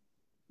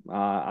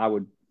 I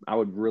would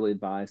really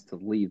advise to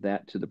leave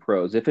that to the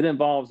pros. If it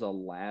involves a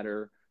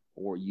ladder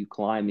or you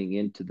climbing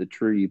into the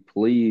tree,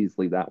 please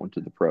leave that one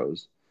to the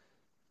pros.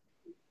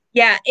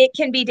 Yeah, it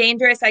can be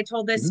dangerous. I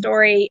told this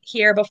story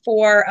here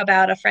before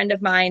about a friend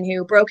of mine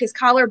who broke his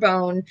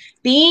collarbone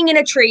being in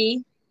a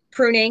tree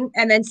pruning,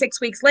 and then 6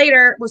 weeks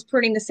later was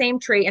pruning the same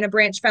tree, and a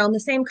branch fell in the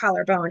same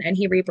collarbone, and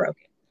he rebroke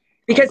it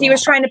because he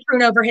was trying to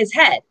prune over his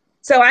head.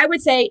 So I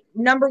would say,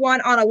 number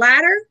one, on a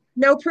ladder,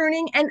 no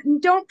pruning,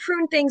 and don't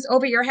prune things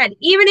over your head.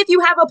 Even if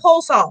you have a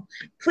pole saw,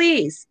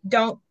 please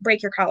don't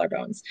break your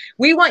collarbones.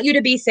 We want you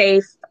to be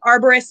safe.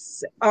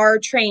 Arborists are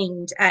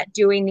trained at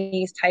doing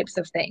these types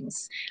of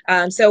things.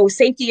 So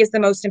safety is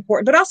the most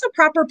important, but also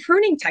proper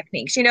pruning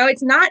techniques.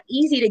 It's not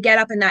easy to get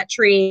up in that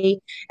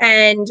tree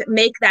and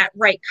make that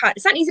right cut.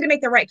 It's not easy to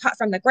make the right cut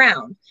from the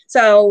ground.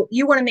 So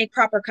you want to make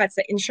proper cuts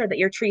that ensure that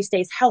your tree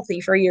stays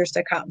healthy for years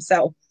to come.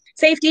 So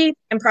safety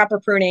and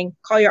proper pruning.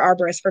 Call your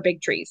arborist for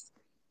big trees.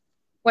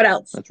 What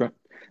else? That's right.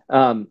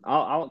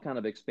 I'll kind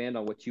of expand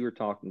on what you were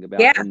talking about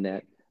in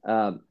that.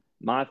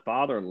 My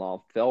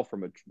father-in-law fell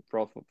from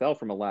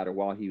a ladder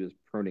while he was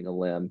pruning a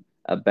limb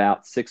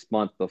about 6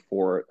 months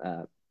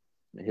before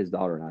his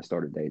daughter and I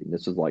started dating.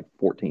 This was like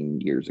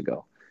 14 years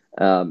ago.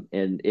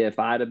 And if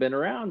I'd have been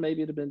around,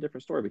 maybe it'd have been a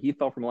different story. But he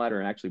fell from a ladder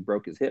and actually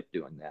broke his hip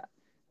doing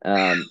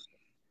that.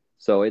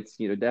 So it's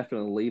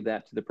definitely leave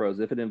that to the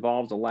pros. If it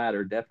involves a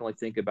ladder, definitely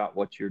think about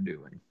what you're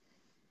doing.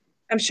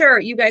 I'm sure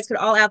you guys could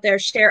all out there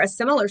share a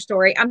similar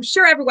story. I'm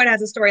sure everyone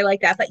has a story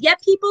like that, but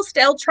yet people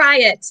still try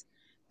it.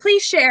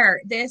 Please share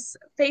this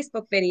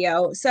Facebook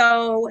video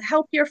so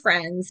help your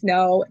friends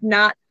know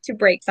not to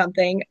break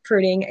something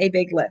pruning a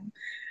big limb.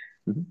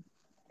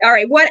 All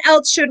right, what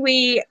else should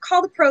we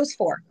call the pros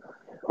for?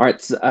 All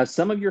right, so,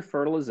 some of your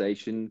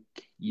fertilization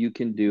you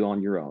can do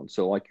on your own.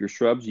 So like your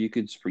shrubs, you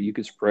could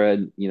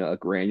spread a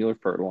granular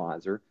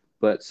fertilizer,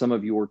 but some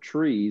of your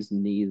trees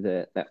need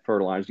that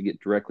fertilizer to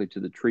get directly to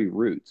the tree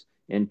roots.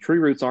 And tree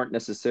roots aren't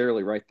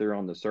necessarily right there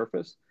on the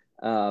surface.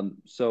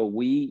 So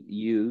we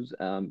use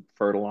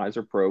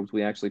fertilizer probes.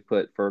 We actually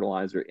put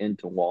fertilizer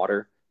into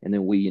water, and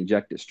then we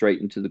inject it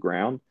straight into the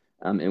ground.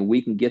 And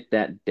we can get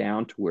that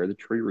down to where the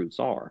tree roots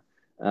are.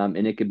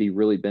 And it could be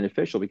really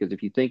beneficial because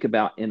if you think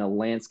about in a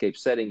landscape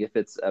setting, if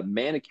it's a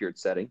manicured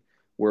setting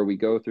where we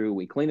go through,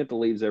 we clean up the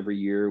leaves every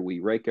year,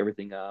 we rake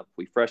everything up,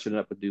 we freshen it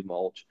up with new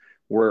mulch,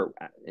 we're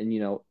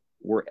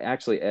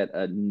actually at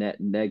a net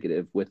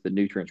negative with the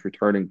nutrients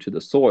returning to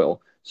the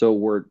soil. So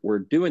we're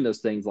doing those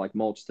things like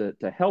mulch to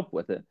help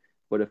with it.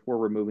 But if we're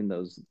removing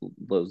those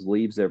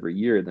leaves every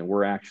year, then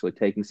we're actually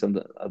taking some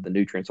of the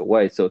nutrients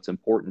away. So it's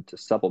important to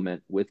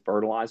supplement with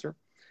fertilizer,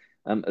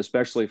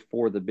 especially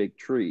for the big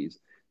trees.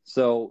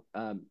 So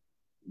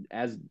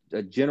as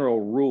a general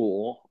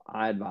rule,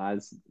 I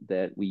advise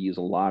that we use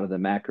a lot of the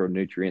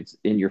macronutrients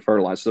in your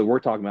fertilizer. So we're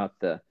talking about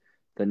the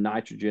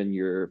nitrogen,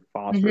 your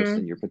phosphorus,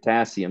 and your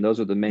potassium. Those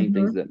are the main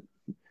things that,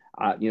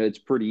 it's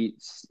pretty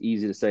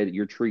easy to say that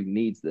your tree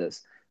needs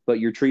this, but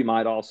your tree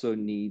might also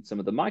need some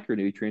of the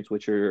micronutrients,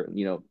 which are,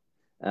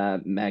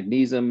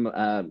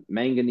 magnesium,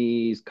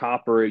 manganese,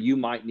 copper. You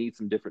might need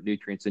some different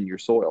nutrients in your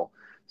soil.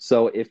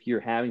 So if you're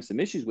having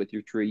some issues with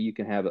your tree, you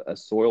can have a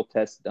soil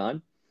test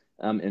done,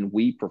 and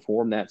we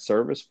perform that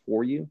service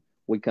for you.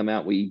 We come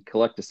out, we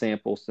collect a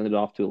sample, send it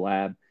off to a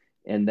lab,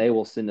 and they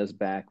will send us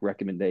back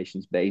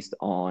recommendations based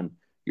on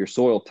your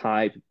soil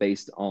type,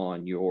 based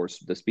on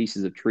the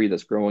species of tree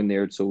that's growing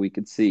there, so we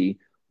could see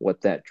what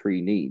that tree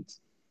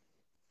needs.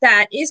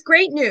 That is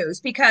great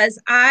news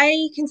because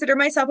I consider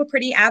myself a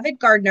pretty avid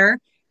gardener,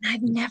 and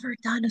I've never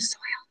done a soil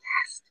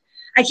test.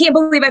 I can't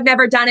believe I've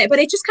never done it, but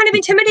it just kind of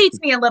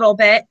intimidates me a little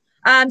bit.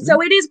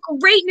 So it is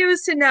great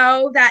news to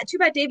know that, too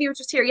bad Davey was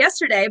just here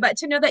yesterday, but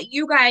to know that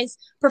you guys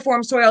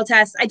perform soil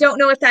tests. I don't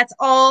know if that's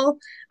all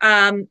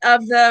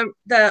of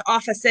the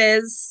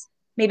offices.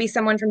 Maybe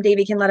someone from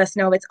Davey can let us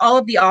know if it's all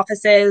of the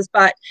offices,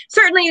 but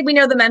certainly we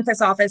know the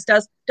Memphis office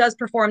does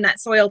perform that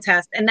soil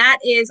test, and that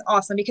is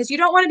awesome because you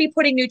don't want to be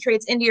putting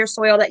nutrients into your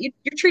soil that your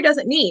tree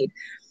doesn't need.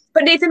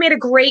 But Nathan made a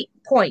great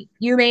point.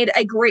 You made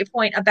a great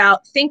point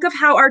about think of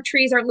how our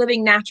trees are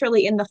living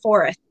naturally in the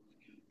forest.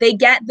 They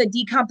get the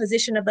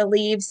decomposition of the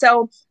leaves.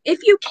 So if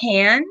you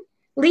can,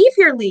 leave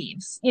your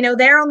leaves,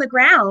 there on the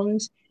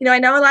ground. I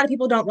know a lot of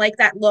people don't like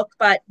that look,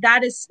 but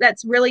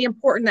that's really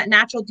important. That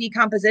natural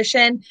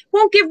decomposition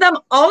won't give them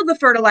all the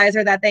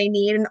fertilizer that they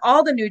need and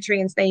all the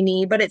nutrients they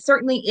need, but it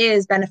certainly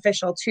is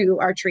beneficial to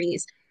our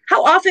trees.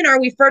 How often are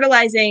we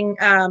fertilizing?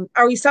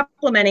 Are we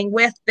supplementing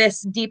with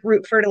this deep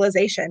root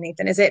fertilization,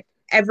 Nathan? Is it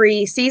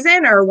every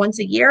season or once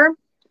a year?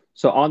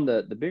 So on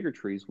the bigger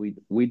trees,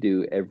 we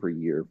do every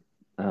year.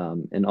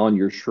 And on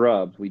your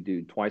shrubs, we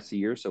do twice a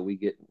year. So we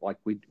get like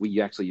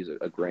we actually use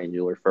a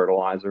granular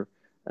fertilizer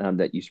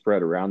that you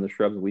spread around the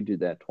shrubs. We do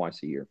that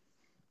twice a year.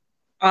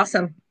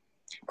 Awesome.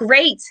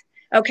 Great.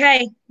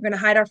 Okay. We're going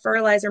to hide our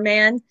fertilizer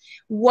man.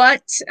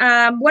 What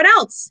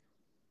else?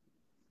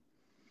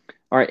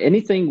 All right.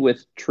 Anything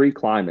with tree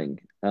climbing,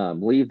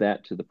 leave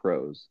that to the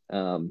pros.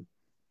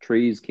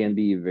 Trees can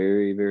be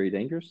very, very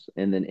dangerous.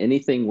 And then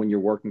anything when you're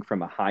working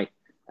from a height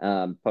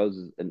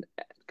poses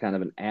kind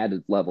of an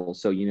added level.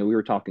 So, we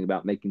were talking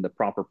about making the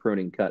proper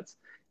pruning cuts.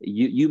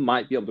 You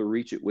might be able to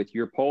reach it with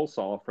your pole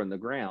saw from the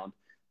ground,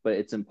 but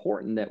it's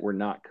important that we're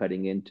not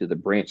cutting into the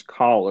branch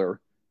collar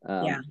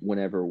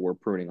whenever we're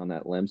pruning on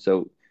that limb.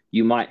 So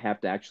you might have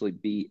to actually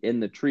be in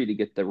the tree to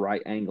get the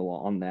right angle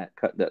on that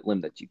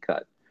limb that you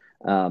cut.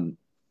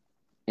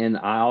 And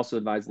I also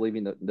advise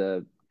leaving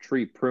the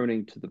tree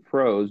pruning to the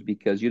pros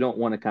because you don't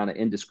want to kind of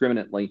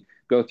indiscriminately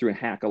go through and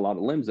hack a lot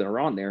of limbs that are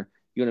on there.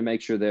 You want to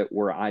make sure that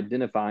we're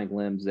identifying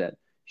limbs that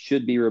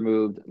should be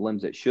removed,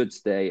 limbs that should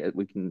stay.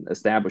 We can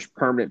establish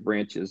permanent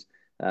branches,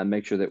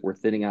 make sure that we're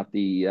thinning out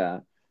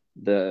the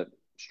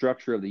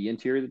structure of the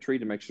interior of the tree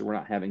to make sure we're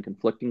not having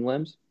conflicting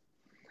limbs.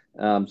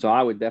 So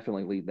I would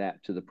definitely leave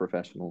that to the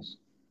professionals.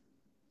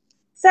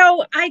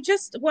 So I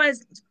just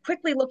was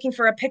quickly looking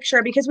for a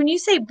picture because when you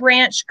say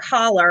branch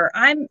collar,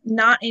 I'm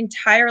not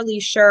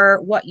entirely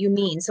sure what you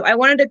mean. So I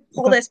wanted to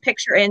pull this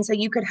picture in so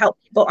you could help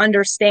people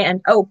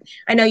understand. Oh,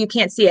 I know you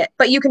can't see it,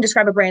 but you can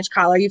describe a branch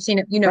collar. You've seen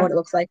it. You know what it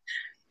looks like.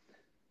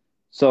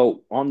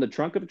 So on the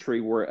trunk of a tree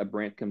where a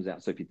branch comes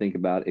out, so if you think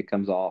about it, it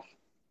comes off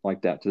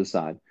like that to the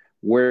side.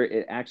 Where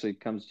it actually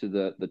comes to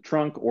the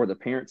trunk or the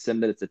parent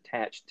stem that it's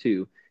attached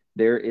to,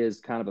 there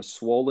is kind of a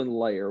swollen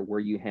layer where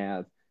you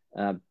have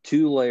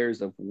two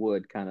layers of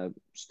wood kind of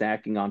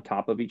stacking on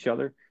top of each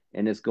other,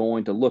 and it's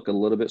going to look a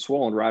little bit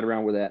swollen right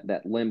around where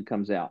that limb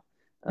comes out.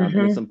 And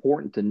it's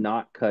important to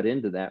not cut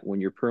into that when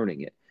you're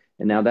pruning it.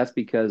 And now that's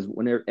because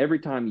every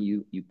time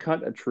you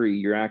cut a tree,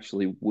 you're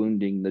actually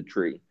wounding the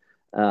tree.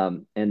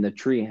 And the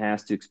tree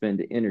has to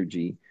expend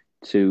energy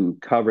to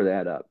cover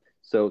that up.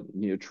 So,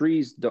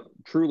 trees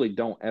truly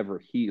don't ever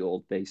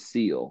heal, they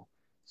seal.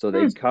 So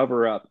they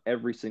cover up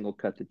every single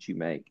cut that you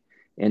make.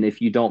 And if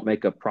you don't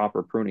make a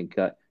proper pruning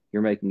cut,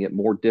 you're making it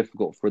more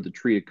difficult for the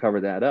tree to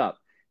cover that up.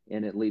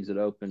 And it leaves it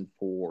open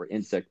for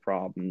insect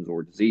problems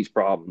or disease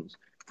problems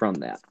from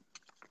that.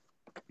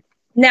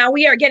 Now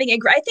we are getting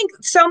I think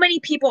so many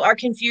people are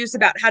confused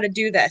about how to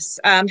do this.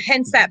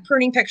 Hence that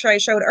pruning picture I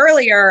showed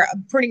earlier,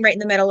 pruning right in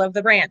the middle of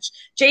the branch.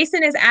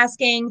 Jason is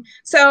asking,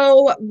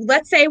 so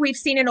let's say we've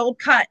seen an old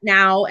cut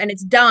now and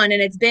it's done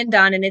and it's been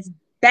done and it's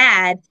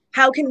bad.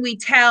 How can we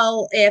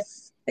tell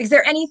is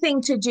there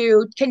anything to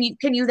do? Can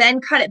you then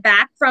cut it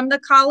back from the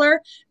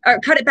collar or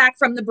cut it back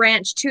from the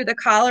branch to the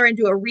collar and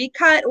do a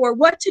recut, or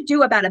what to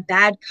do about a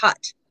bad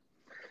cut?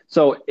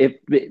 So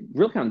it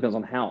really kind of depends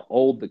on how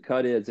old the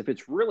cut is. If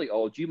it's really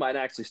old, you might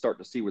actually start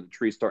to see where the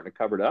tree's starting to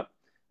cover it up.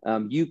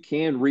 You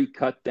can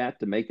recut that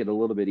to make it a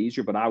little bit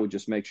easier, but I would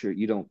just make sure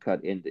you don't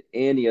cut into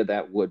any of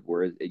that wood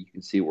where you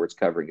can see where it's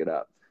covering it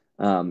up.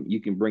 You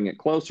can bring it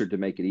closer to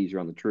make it easier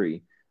on the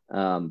tree,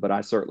 but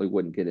I certainly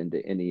wouldn't get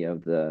into any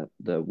of the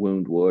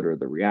wound wood or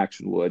the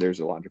reaction wood. There's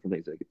a lot of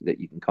different things that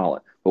you can call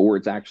it, but where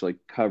it's actually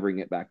covering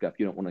it back up,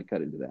 you don't want to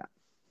cut into that.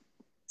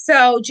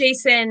 So,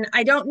 Jason,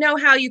 I don't know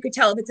how you could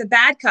tell if it's a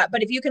bad cut,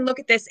 but if you can look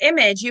at this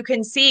image, you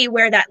can see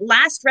where that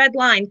last red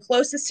line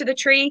closest to the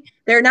tree,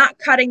 they're not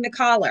cutting the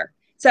collar.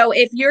 So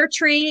if your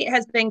tree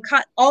has been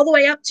cut all the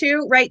way up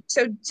to, right,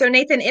 so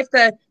Nathan, if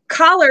the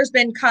collar's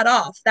been cut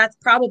off, that's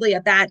probably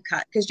a bad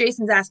cut because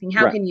Jason's asking,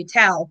 how can you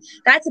tell?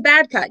 That's a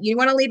bad cut. You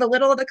want to leave a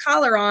little of the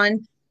collar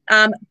on.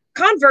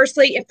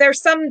 Conversely, if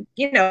there's some,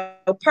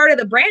 part of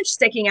the branch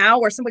sticking out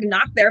where somebody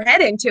knocked their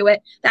head into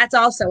it, that's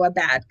also a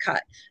bad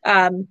cut.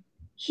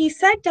 He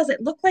said, does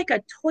it look like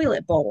a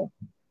toilet bowl?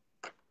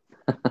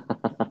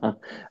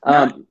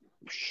 I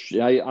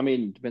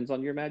mean, depends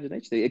on your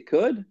imagination. It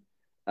could.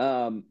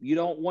 You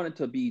don't want it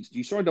to be,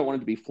 you sort of don't want it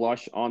to be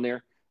flush on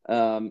there.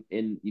 And,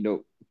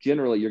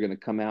 generally you're going to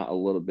come out a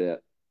little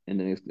bit and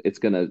then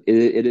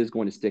it is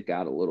going to stick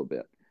out a little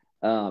bit.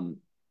 Um,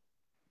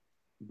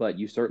 but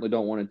you certainly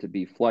don't want it to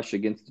be flush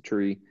against the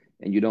tree,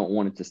 and you don't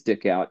want it to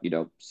stick out,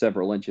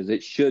 several inches.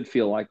 It should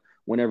feel like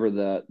whenever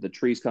the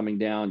tree's coming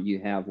down, you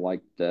have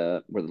like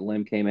where the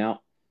limb came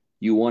out.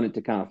 You want it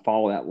to kind of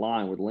follow that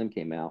line where the limb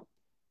came out,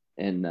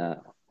 and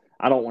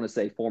I don't want to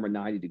say form a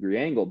 90-degree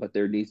angle, but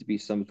there needs to be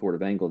some sort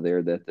of angle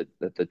there that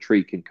the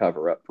tree can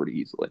cover up pretty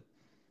easily.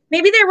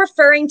 Maybe they're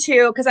referring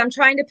to, because I'm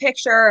trying to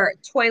picture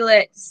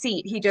toilet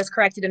seat. He just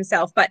corrected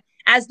himself, but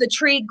as the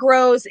tree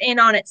grows in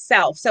on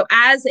itself. So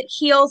as it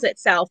heals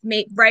itself,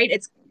 right?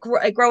 It's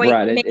growing,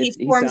 Right. maybe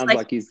He forms sounds like.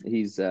 like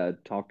he's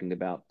talking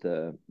about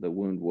the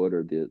wound wood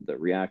or the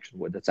reaction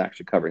wood that's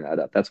actually covering that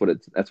up. That's what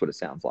it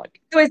sounds like.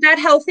 So is that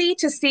healthy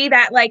to see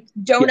that, like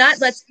donut?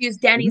 Let's Yes. use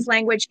Mm-hmm. Denny's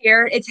language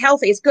here. It's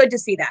healthy. It's good to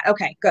see that.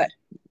 Okay, good.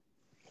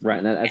 Right,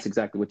 and that's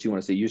exactly what you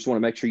want to see. You just want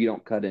to make sure you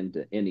don't cut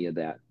into any of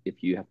that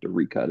if you have to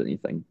recut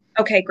anything.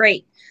 Okay,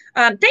 great.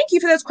 Thank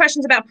you for those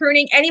questions about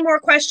pruning. Any more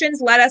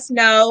questions, let us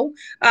know.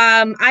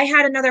 I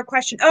had another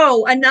question.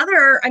 Oh, I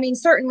mean,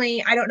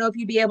 certainly, I don't know if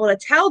you'd be able to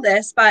tell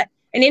this, but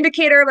an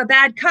indicator of a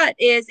bad cut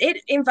is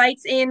it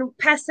invites in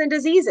pests and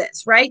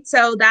diseases, right?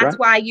 So that's Right.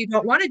 why you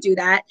don't want to do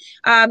that.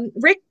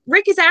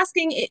 Rick is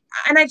asking,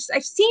 and I've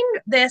seen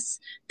this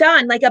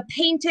done, like a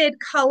painted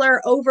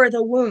color over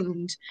the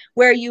wound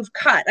where you've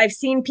cut. I've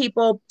seen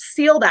people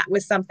seal that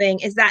with something.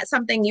 Is that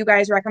something you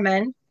guys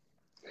recommend?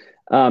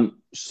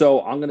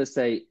 So I'm going to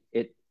say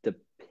it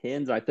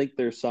depends. I think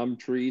there's some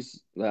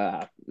trees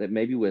that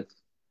maybe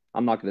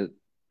I'm not going to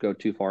go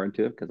too far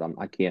into it because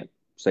I can't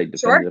say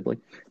Sure. definitively,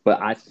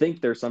 but I think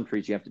there's some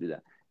trees you have to do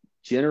that.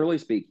 Generally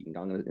speaking,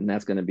 and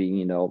that's going to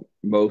be,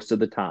 most of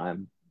the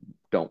time,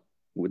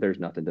 there's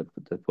nothing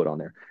to put on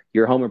there.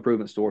 Your home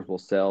improvement stores will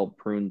sell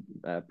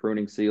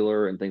pruning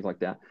sealer and things like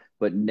that,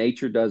 but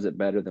nature does it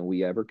better than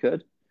we ever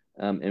could.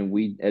 And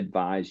we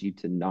advise you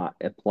to not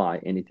apply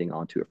anything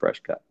onto a fresh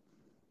cut.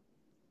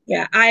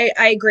 Yeah,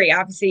 I agree.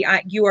 Obviously,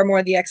 you are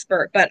more the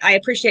expert, but I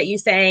appreciate you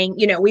saying,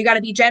 we got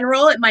to be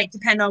general. It might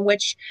depend on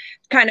which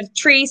kind of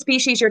tree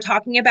species you're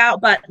talking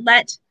about, but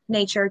let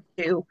nature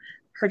do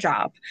her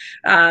job.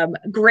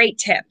 Great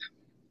tip.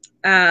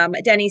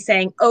 Denny's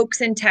saying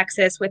oaks in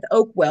Texas with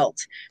oak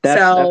wilt.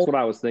 That's So what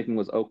I was thinking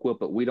was oak wilt,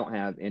 but we don't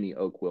have any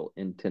oak wilt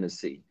in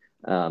Tennessee.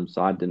 So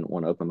I didn't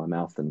want to open my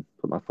mouth and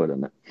put my foot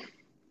in it.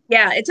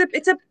 yeah,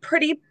 it's a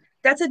pretty,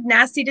 that's a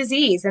nasty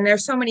disease, and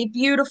there's so many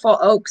beautiful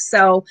oaks.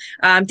 So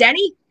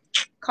Denny,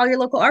 call your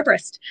local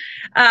arborist.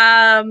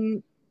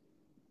 Um,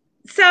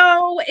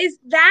 So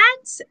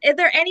are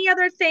there any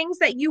other things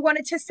that you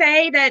wanted to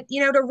say that,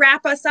 to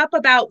wrap us up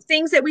about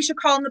things that we should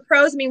call in the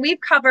pros? I mean,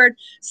 we've covered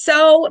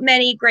so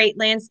many great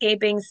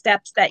landscaping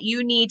steps that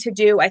you need to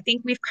do. I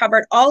think we've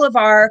covered all of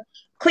our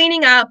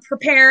cleaning up,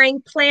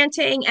 preparing,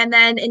 planting, and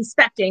then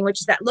inspecting, which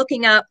is that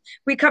looking up.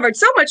 We covered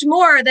so much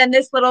more than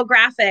this little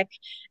graphic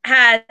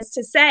has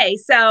to say.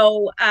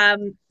 So,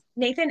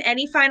 Nathan,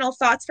 any final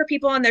thoughts for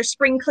people on their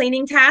spring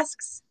cleaning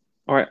tasks?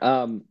 All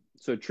right.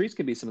 So trees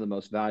can be some of the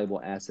most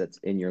valuable assets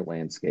in your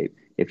landscape.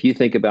 If you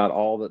think about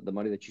all the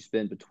money that you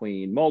spend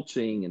between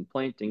mulching and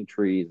planting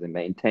trees and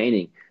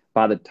maintaining,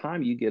 by the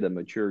time you get a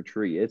mature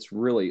tree, it's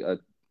really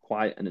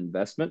quite an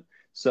investment.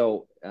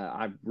 So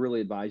I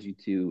really advise you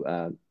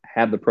to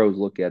have the pros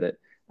look at it.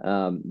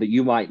 That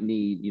you might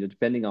need,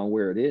 depending on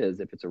where it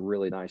is, if it's a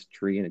really nice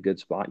tree in a good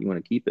spot, you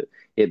want to keep it.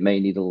 It may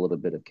need a little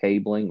bit of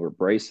cabling or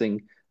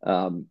bracing.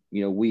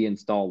 We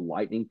install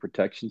lightning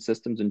protection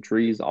systems in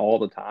trees all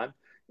the time.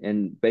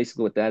 And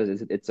basically what that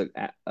is it's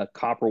a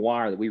copper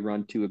wire that we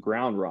run to a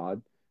ground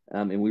rod,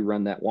 and we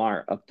run that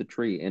wire up the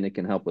tree, and it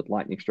can help with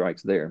lightning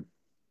strikes there.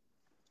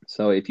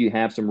 So if you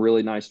have some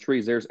really nice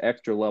trees, there's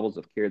extra levels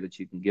of care that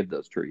you can give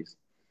those trees.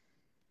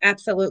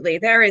 Absolutely.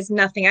 There is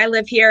nothing. I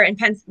live here in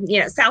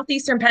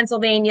southeastern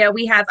Pennsylvania.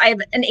 I have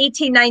an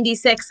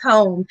 1896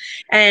 home,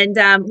 and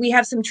we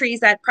have some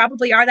trees that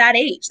probably are that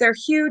age. They're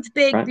huge,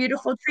 big, Right.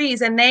 beautiful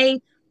trees, and they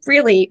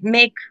really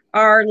make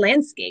our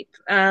landscape.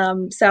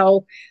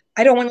 So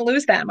I don't want to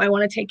lose them. I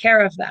want to take care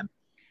of them.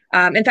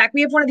 In fact,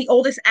 we have one of the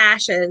oldest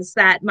ashes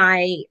that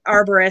my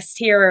arborist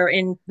here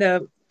in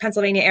the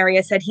Pennsylvania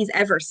area said he's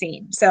ever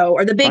seen. So,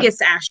 or the Right.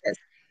 biggest ashes.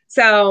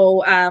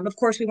 So, of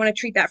course, we want to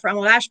treat that for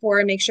emerald ash borer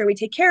and make sure we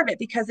take care of it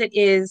because it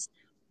is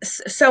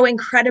so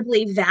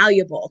incredibly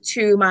valuable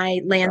to my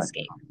Right.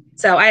 landscape.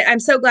 So, I'm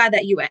so glad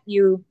that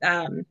you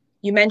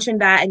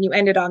mentioned that and you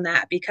ended on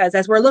that, because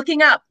as we're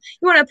looking up,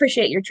 you want to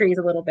appreciate your trees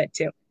a little bit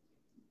too.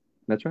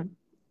 That's right.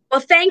 Well,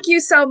 thank you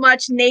so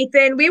much,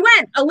 Nathan. We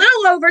went a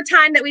little over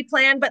time that we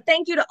planned, but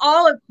thank you to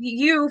all of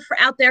you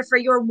out there for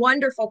your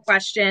wonderful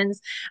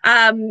questions.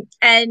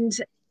 And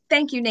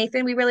thank you,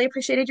 Nathan. We really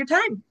appreciated your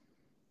time.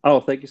 Oh,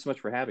 thank you so much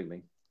for having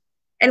me.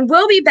 And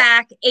we'll be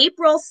back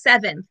April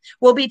 7th.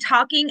 We'll be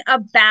talking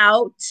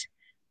about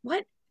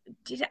what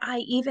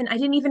I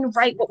didn't even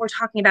write what we're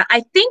talking about.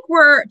 I think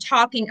we're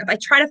talking, I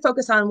try to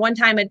focus on one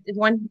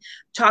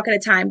talk at a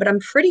time, but I'm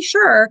pretty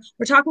sure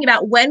we're talking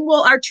about when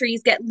will our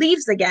trees get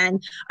leaves again,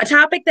 a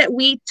topic that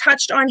we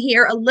touched on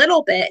here a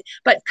little bit,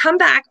 but come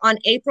back on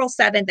April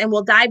 7th and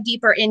we'll dive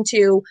deeper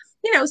into,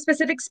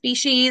 specific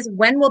species,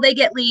 when will they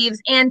get leaves,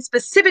 and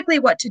specifically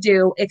what to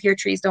do if your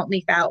trees don't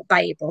leaf out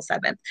by April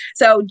 7th.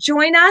 So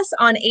join us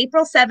on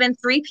April 7th,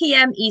 3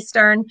 p.m.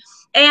 Eastern.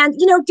 And,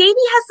 Davey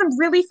has some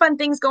really fun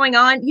things going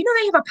on. They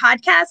have a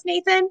podcast,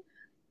 Nathan?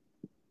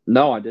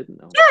 No, I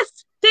didn't know.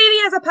 Yes, Davey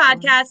has a All right.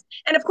 podcast.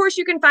 And of course,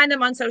 you can find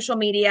them on social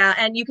media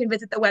and you can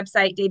visit the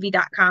website,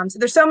 davey.com. So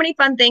there's so many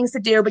fun things to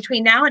do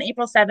between now and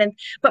April 7th.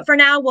 But for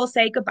now, we'll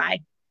say goodbye.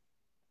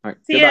 All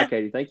right. See Goodbye, ya.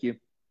 Katie. Thank you.